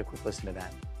milestone. Take a quick listen to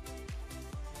that.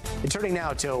 And turning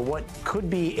now to what could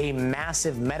be a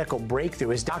massive medical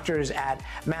breakthrough, as doctors at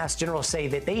Mass General say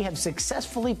that they have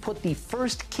successfully put the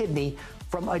first kidney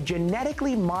from a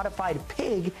genetically modified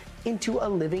pig into a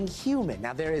living human.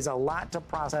 Now, there is a lot to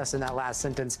process in that last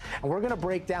sentence, and we're going to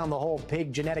break down the whole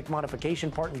pig genetic modification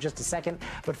part in just a second.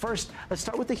 But first, let's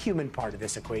start with the human part of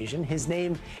this equation. His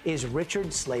name is Richard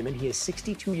Slayman. He is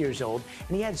 62 years old,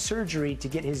 and he had surgery to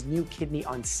get his new kidney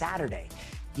on Saturday.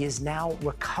 He is now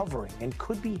recovering and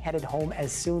could be headed home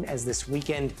as soon as this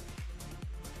weekend.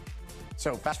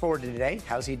 So fast forward to today.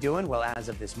 How's he doing? Well, as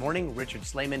of this morning, Richard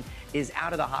Slayman is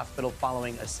out of the hospital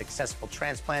following a successful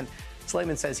transplant.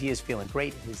 Slayman says he is feeling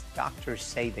great. His doctors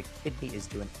say the kidney is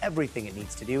doing everything it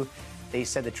needs to do. They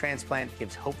said the transplant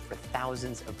gives hope for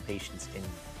thousands of patients in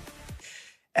need.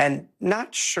 And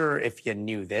not sure if you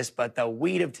knew this, but the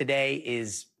weed of today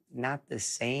is not the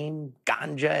same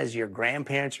ganja as your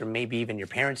grandparents or maybe even your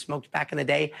parents smoked back in the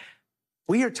day.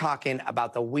 We are talking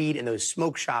about the weed in those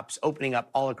smoke shops opening up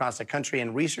all across the country,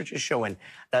 and research is showing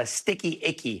the sticky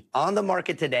icky on the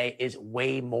market today is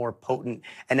way more potent.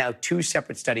 And now 2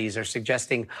 separate studies are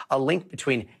suggesting a link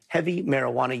between heavy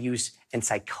marijuana use and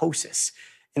psychosis.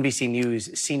 NBC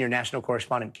News senior national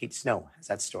correspondent Kate Snow has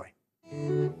that story.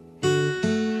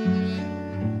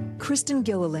 Kristen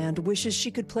Gilliland wishes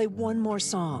she could play one more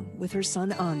song with her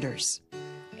son Anders.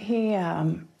 He,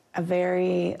 a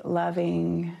very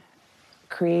loving,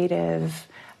 creative,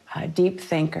 deep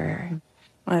thinker.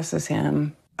 This is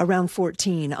him. Around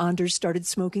 14, Anders started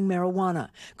smoking marijuana.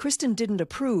 Kristen didn't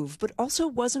approve, but also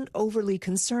wasn't overly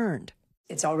concerned.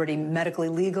 It's already medically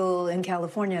legal in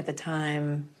California at the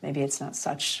time. Maybe it's not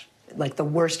such like the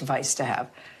worst vice to have.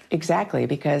 Exactly,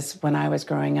 because when I was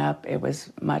growing up, it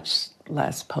was much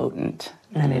less potent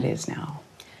than it is now.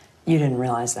 You didn't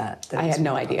realize that? I had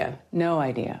no idea. No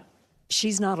idea.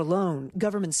 She's not alone.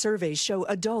 Government surveys show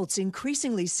adults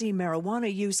increasingly see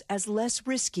marijuana use as less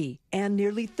risky, and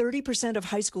nearly 30% of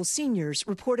high school seniors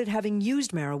reported having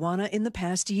used marijuana in the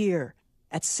past year.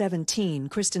 At 17,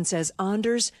 Kristen says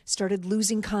Anders started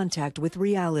losing contact with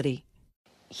reality.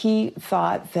 He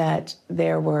thought that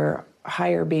there were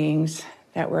higher beings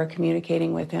that were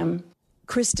communicating with him.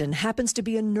 Kristen happens to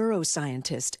be a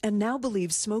neuroscientist and now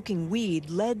believes smoking weed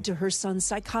led to her son's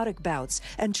psychotic bouts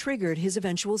and triggered his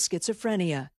eventual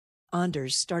schizophrenia.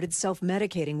 Anders started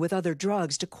self-medicating with other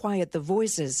drugs to quiet the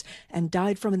voices and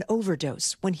died from an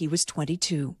overdose when he was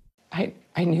 22. I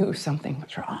knew something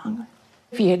was wrong.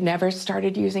 If he had never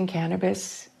started using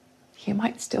cannabis, he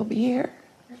might still be here.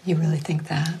 You really think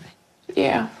that?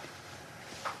 Yeah.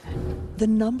 The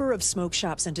number of smoke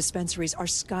shops and dispensaries are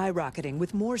skyrocketing,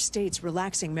 with more states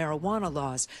relaxing marijuana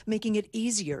laws, making it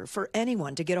easier for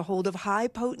anyone to get a hold of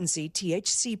high-potency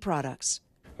THC products.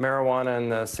 Marijuana in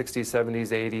the 60s, 70s,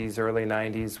 80s, early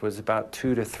 90s was about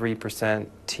 2 to 3%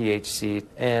 THC.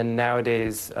 And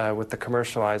nowadays, with the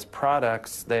commercialized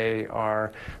products, they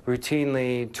are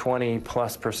routinely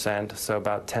 20+%, so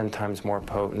about 10 times more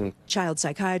potent. Child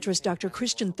psychiatrist Dr.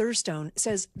 Christian Thurstone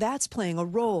says that's playing a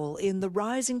role in the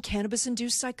rise in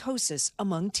cannabis-induced psychosis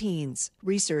among teens.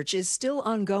 Research is still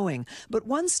ongoing, but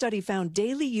one study found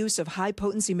daily use of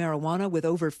high-potency marijuana with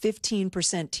over 15%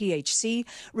 THC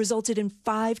resulted in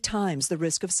 5 times the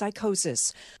risk of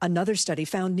psychosis. Another study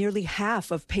found nearly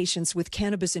half of patients with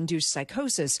cannabis-induced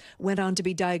psychosis went on to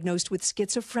be diagnosed with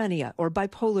schizophrenia or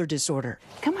bipolar disorder.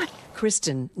 Come on.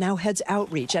 Kristen now heads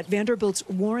outreach at Vanderbilt's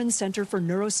Warren Center for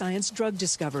Neuroscience Drug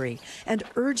Discovery and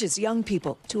urges young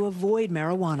people to avoid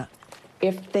marijuana.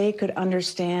 If they could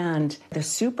understand the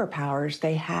superpowers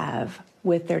they have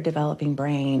with their developing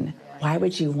brain, why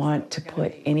would you want to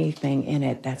put anything in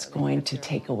it that's going to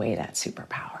take away that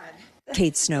superpower?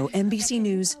 Kate Snow, NBC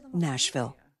News,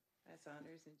 Nashville.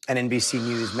 And NBC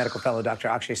News medical fellow Dr.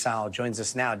 Akshay Sayal joins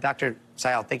us now. Dr.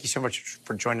 Sayal, thank you so much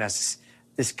for joining us.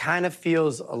 This kind of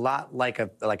feels a lot like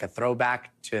a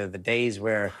throwback to the days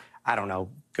where, I don't know,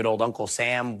 good old Uncle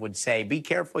Sam would say, "Be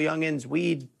careful, youngins,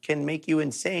 weed can make you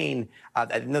insane."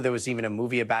 I know there was even a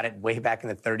movie about it way back in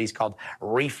the 30s called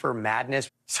Reefer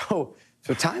Madness. So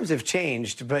times have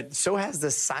changed, but so has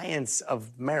the science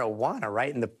of marijuana,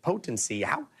 right? And the potency.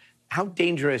 How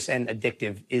dangerous and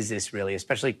addictive is this really,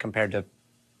 especially compared to,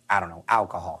 I don't know,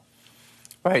 alcohol?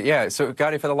 Right, yeah. So,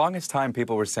 Gadi, for the longest time,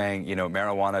 people were saying,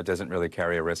 marijuana doesn't really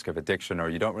carry a risk of addiction, or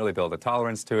you don't really build a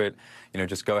tolerance to it.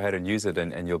 Just go ahead and use it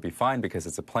and you'll be fine because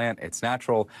it's a plant, it's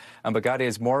natural. But Gadi,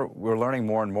 we're learning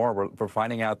more and more. We're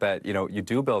finding out that, you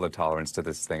do build a tolerance to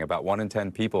this thing. About 1 in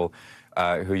 10 people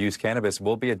who use cannabis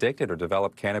will be addicted or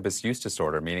develop cannabis use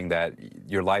disorder, meaning that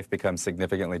your life becomes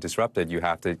significantly disrupted. You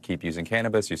have to keep using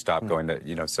cannabis. You stop going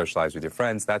to, socialize with your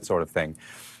friends, that sort of thing.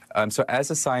 So as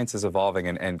the science is evolving,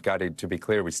 and Gadi, to be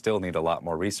clear, we still need a lot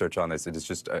more research on this. It is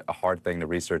just a hard thing to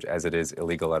research as it is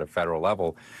illegal at a federal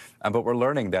level. But we're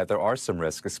learning that there are some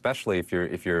risks, especially if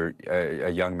you're a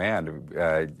young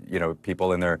man.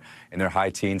 People in their high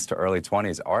teens to early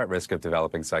 20s are at risk of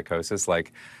developing psychosis,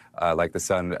 like the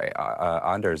son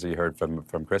Anders you heard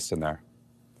from Kristen there.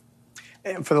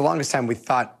 And for the longest time, we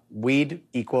thought weed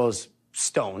equals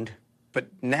stoned, but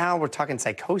now we're talking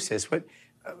psychosis.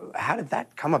 How did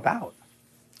that come about?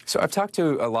 So I've talked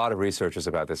to a lot of researchers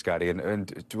about this, Gadi,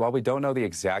 and while we don't know the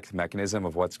exact mechanism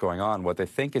of what's going on, what they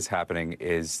think is happening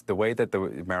is the way that the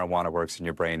marijuana works in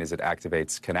your brain is it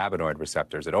activates cannabinoid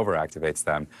receptors. It overactivates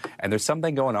them. And there's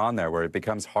something going on there where it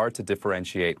becomes hard to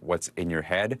differentiate what's in your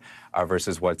head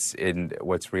versus what's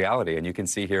reality. And you can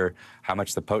see here how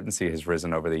much the potency has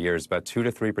risen over the years, about 2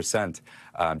 to 3%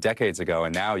 decades ago,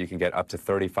 and now you can get up to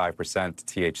 35%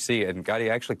 THC. And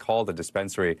Gadi actually called a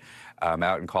dispensary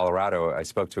out in Colorado. I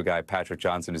spoke to a guy, Patrick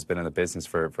Johnson, who's been in the business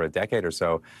for a decade or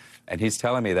so, and he's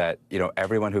telling me that,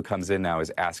 everyone who comes in now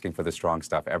is asking for the strong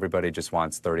stuff. Everybody just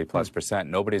wants 30+%.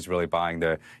 Nobody's really buying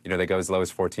they go as low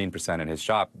as 14% in his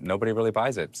shop. Nobody really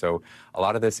buys it. So a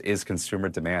lot of this is consumer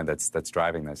demand that's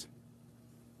driving this.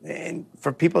 And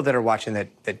for people that are watching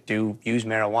that do use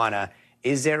marijuana,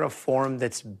 is there a form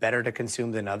that's better to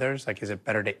consume than others? Like, is it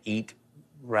better to eat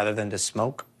rather than to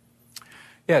smoke?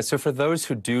 Yeah, so for those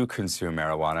who do consume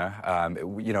marijuana,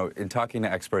 in talking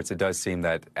to experts, it does seem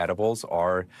that edibles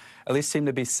at least seem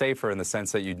to be safer in the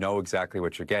sense that you know exactly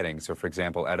what you're getting. So, for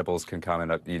example, edibles can come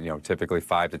in, typically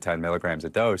 5 to 10 milligrams a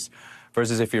dose,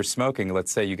 versus if you're smoking,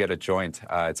 let's say you get a joint,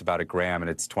 it's about 1 gram and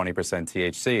it's 20%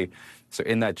 THC. So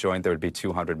in that joint, there would be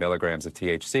 200 milligrams of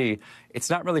THC. It's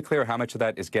not really clear how much of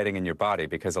that is getting in your body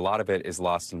because a lot of it is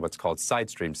lost in what's called side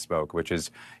stream smoke, which is,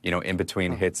 in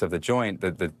between hits of the joint,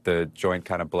 the joint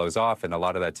kind of blows off and a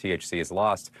lot of that THC is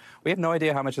lost. We have no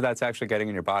idea how much of that's actually getting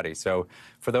in your body. So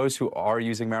for those who are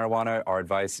using marijuana, our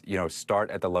advice,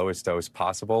 start at the lowest dose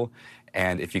possible.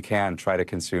 And if you can, try to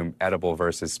consume edible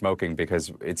versus smoking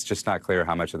because it's just not clear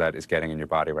how much of that is getting in your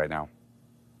body right now.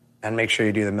 And make sure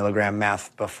you do the milligram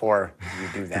math before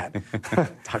you do that.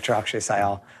 Dr. Akshay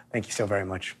Syal, thank you so very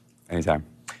much. Anytime.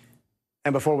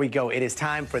 And before we go, it is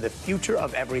time for the future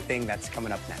of everything that's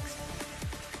coming up next.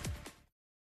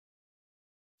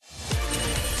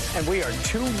 And we are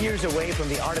 2 years away from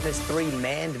the Artemis 3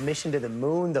 manned mission to the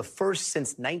moon, the first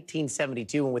since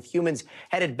 1972. And with humans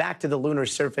headed back to the lunar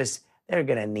surface, they're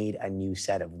going to need a new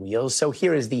set of wheels. So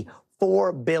here is the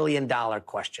 $4 billion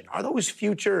question. Are those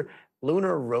future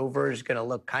lunar rovers going to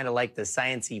look kind of like the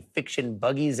science-y fiction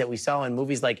buggies that we saw in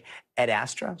movies like Ad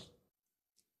Astra?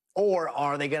 Or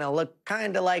are they going to look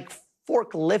kind of like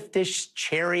forkliftish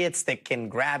chariots that can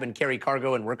grab and carry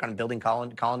cargo and work on building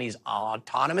colonies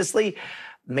autonomously?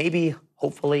 Maybe,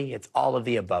 hopefully, it's all of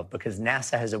the above because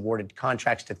NASA has awarded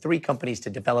contracts to 3 companies to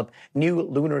develop new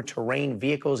lunar terrain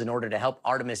vehicles in order to help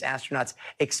Artemis astronauts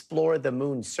explore the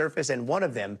moon's surface. And one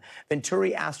of them,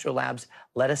 Venturi Astrolabs,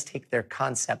 let us take their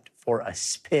concept for a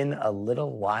spin a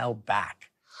little while back.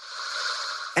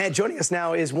 And joining us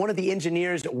now is one of the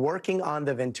engineers working on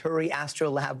the Venturi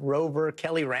Astrolab rover,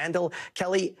 Kelly Randall.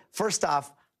 Kelly, first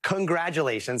off,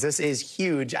 congratulations. This is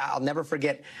huge. I'll never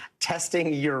forget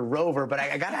testing your rover, but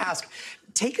I got to ask,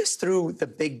 take us through the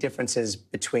big differences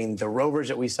between the rovers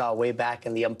that we saw way back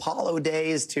in the Apollo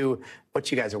days to what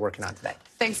you guys are working on today.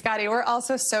 Thanks, Gadi. We're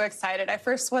also so excited. I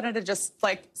first wanted to just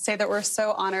say that we're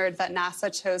so honored that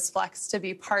NASA chose Flex to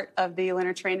be part of the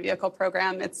Lunar Terrain Vehicle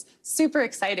program. It's super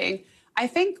exciting. I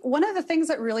think one of the things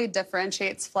that really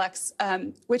differentiates Flex,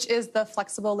 which is the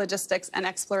Flexible Logistics and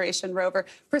Exploration rover,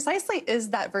 precisely is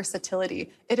that versatility.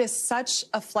 It is such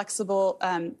a flexible,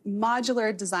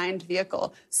 modular designed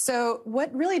vehicle. So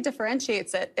what really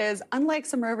differentiates it is, unlike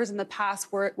some rovers in the past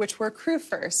which were crew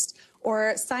first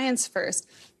or science first,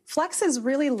 Flex is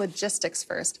really logistics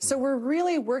first. So we're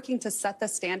really working to set the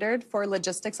standard for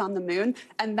logistics on the moon,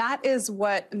 and that is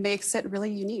what makes it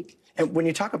really unique. And when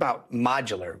you talk about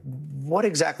modular, what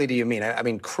exactly do you mean? I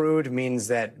mean, crewed means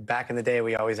that back in the day,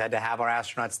 we always had to have our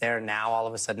astronauts there. Now, all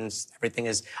of a sudden, everything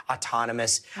is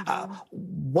autonomous.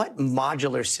 What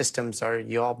modular systems are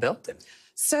you all built in?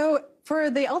 So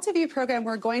for the LTV program,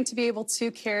 we're going to be able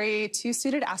to carry 2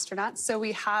 suited astronauts. So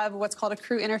we have what's called a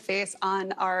crew interface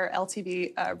on our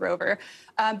LTV rover.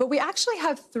 But we actually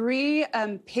have 3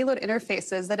 payload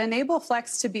interfaces that enable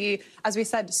Flex to be, as we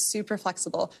said, super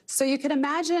flexible. So you can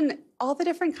imagine all the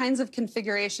different kinds of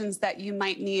configurations that you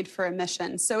might need for a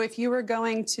mission. So if you were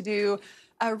going to do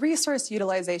a resource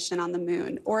utilization on the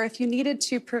moon, or if you needed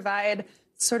to provide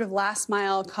sort of last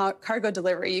mile cargo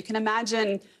delivery, you can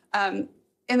imagine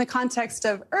in the context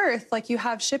of Earth, like you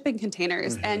have shipping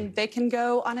containers and they can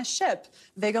go on a ship,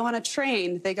 they go on a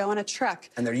train, they go on a truck.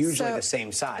 And they're usually the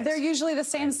same size. They're usually the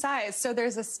same size. So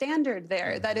there's a standard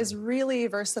there that is really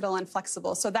versatile and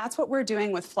flexible. So that's what we're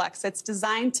doing with Flex. It's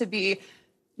designed to be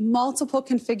multiple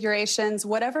configurations,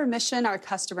 whatever mission our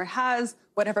customer has,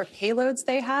 whatever payloads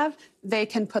they have, they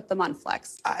can put them on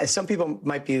Flex. Some people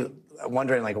might be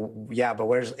wondering, like, yeah, but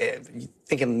where's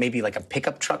thinking maybe like a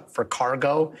pickup truck for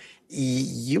cargo?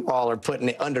 You all are putting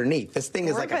it underneath. This thing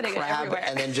is like a crab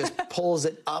and then just pulls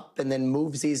it up and then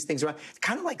moves these things around. It's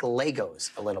kind of like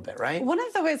Legos a little bit, right? One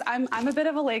of the ways, I'm a bit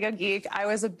of a Lego geek. I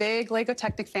was a big Lego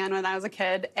Technic fan when I was a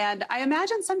kid. And I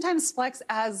imagine sometimes Flex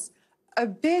as a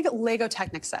big Lego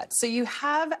Technic set. So you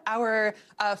have our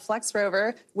Flex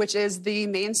rover, which is the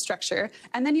main structure,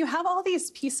 and then you have all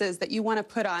these pieces that you want to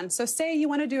put on. So say you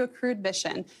want to do a crewed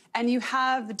mission, and you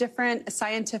have different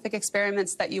scientific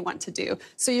experiments that you want to do.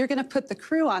 So you're going to put the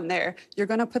crew on there. You're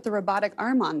going to put the robotic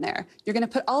arm on there. You're going to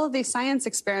put all of these science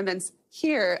experiments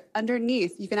here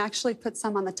underneath. You can actually put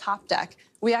some on the top deck.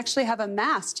 We actually have a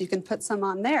mast. You can put some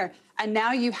on there. And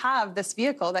now you have this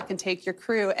vehicle that can take your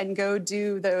crew and go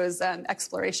do those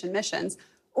exploration missions.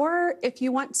 Or if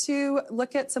you want to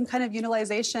look at some kind of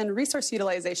resource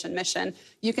utilization mission,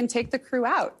 you can take the crew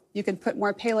out. You can put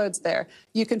more payloads there.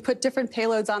 You can put different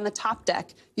payloads on the top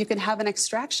deck. You can have an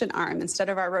extraction arm instead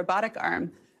of our robotic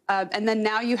arm. And then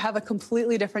now you have a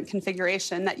completely different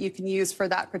configuration that you can use for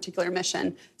that particular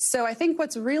mission. So I think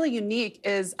what's really unique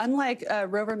is, unlike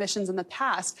rover missions in the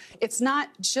past, it's not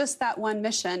just that one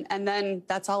mission and then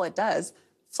that's all it does.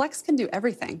 Flex can do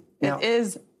everything. Now, it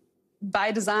is,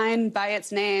 by design, by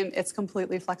its name, it's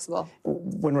completely flexible.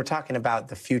 When we're talking about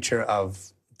the future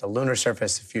of the lunar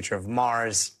surface, the future of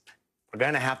Mars, we're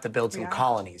going to have to build some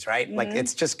colonies, right? Like,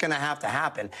 it's just going to have to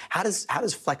happen. How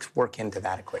does Flex work into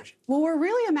that equation? Well, we're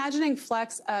really imagining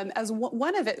Flex as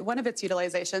one of its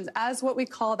utilizations as what we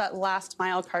call that last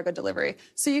mile cargo delivery.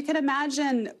 So you can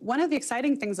imagine one of the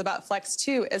exciting things about Flex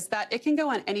too is that it can go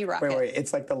on any rocket. Wait,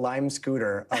 it's like the Lime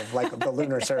scooter of like the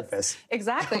lunar surface.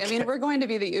 Exactly. Okay. I mean, we're going to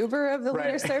be the Uber of the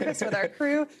lunar surface with our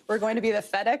crew. We're going to be the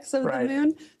FedEx of the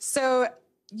moon. So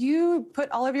you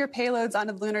put all of your payloads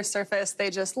onto the lunar surface. They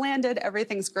just landed.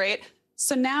 Everything's great.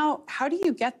 So now, how do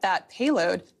you get that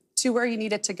payload to where you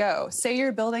need it to go? Say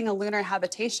you're building a lunar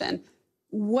habitation.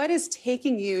 What is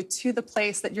taking you to the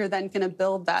place that you're then going to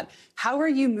build that? How are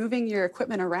you moving your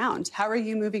equipment around? How are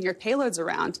you moving your payloads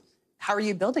around? How are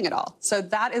you building it all? So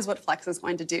that is what Flex is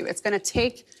going to do. It's going to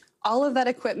take all of that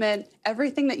equipment,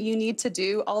 everything that you need to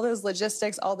do, all those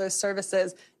logistics, all those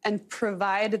services, and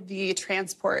provide the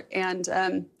transport and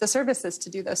the services to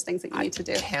do those things that you need to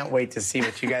do. Can't wait to see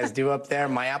what you guys do up there.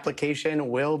 My application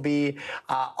will be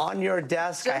on your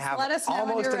desk. Just I have let us know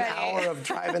almost when you're an ready. hour of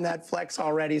driving that Flex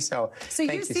already. So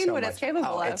you've seen what it's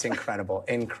capable of. It's incredible,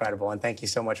 incredible. And thank you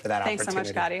so much for that Thanks opportunity.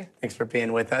 so much, Gadi. Thanks for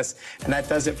being with us. And that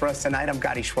does it for us tonight. I'm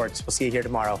Gadi Schwartz. We'll see you here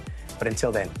tomorrow. But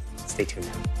until then, stay tuned.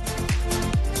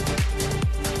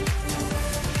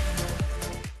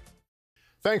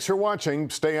 Thanks for watching.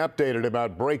 Stay updated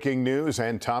about breaking news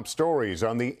and top stories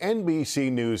on the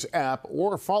NBC News app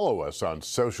or follow us on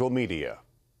social media.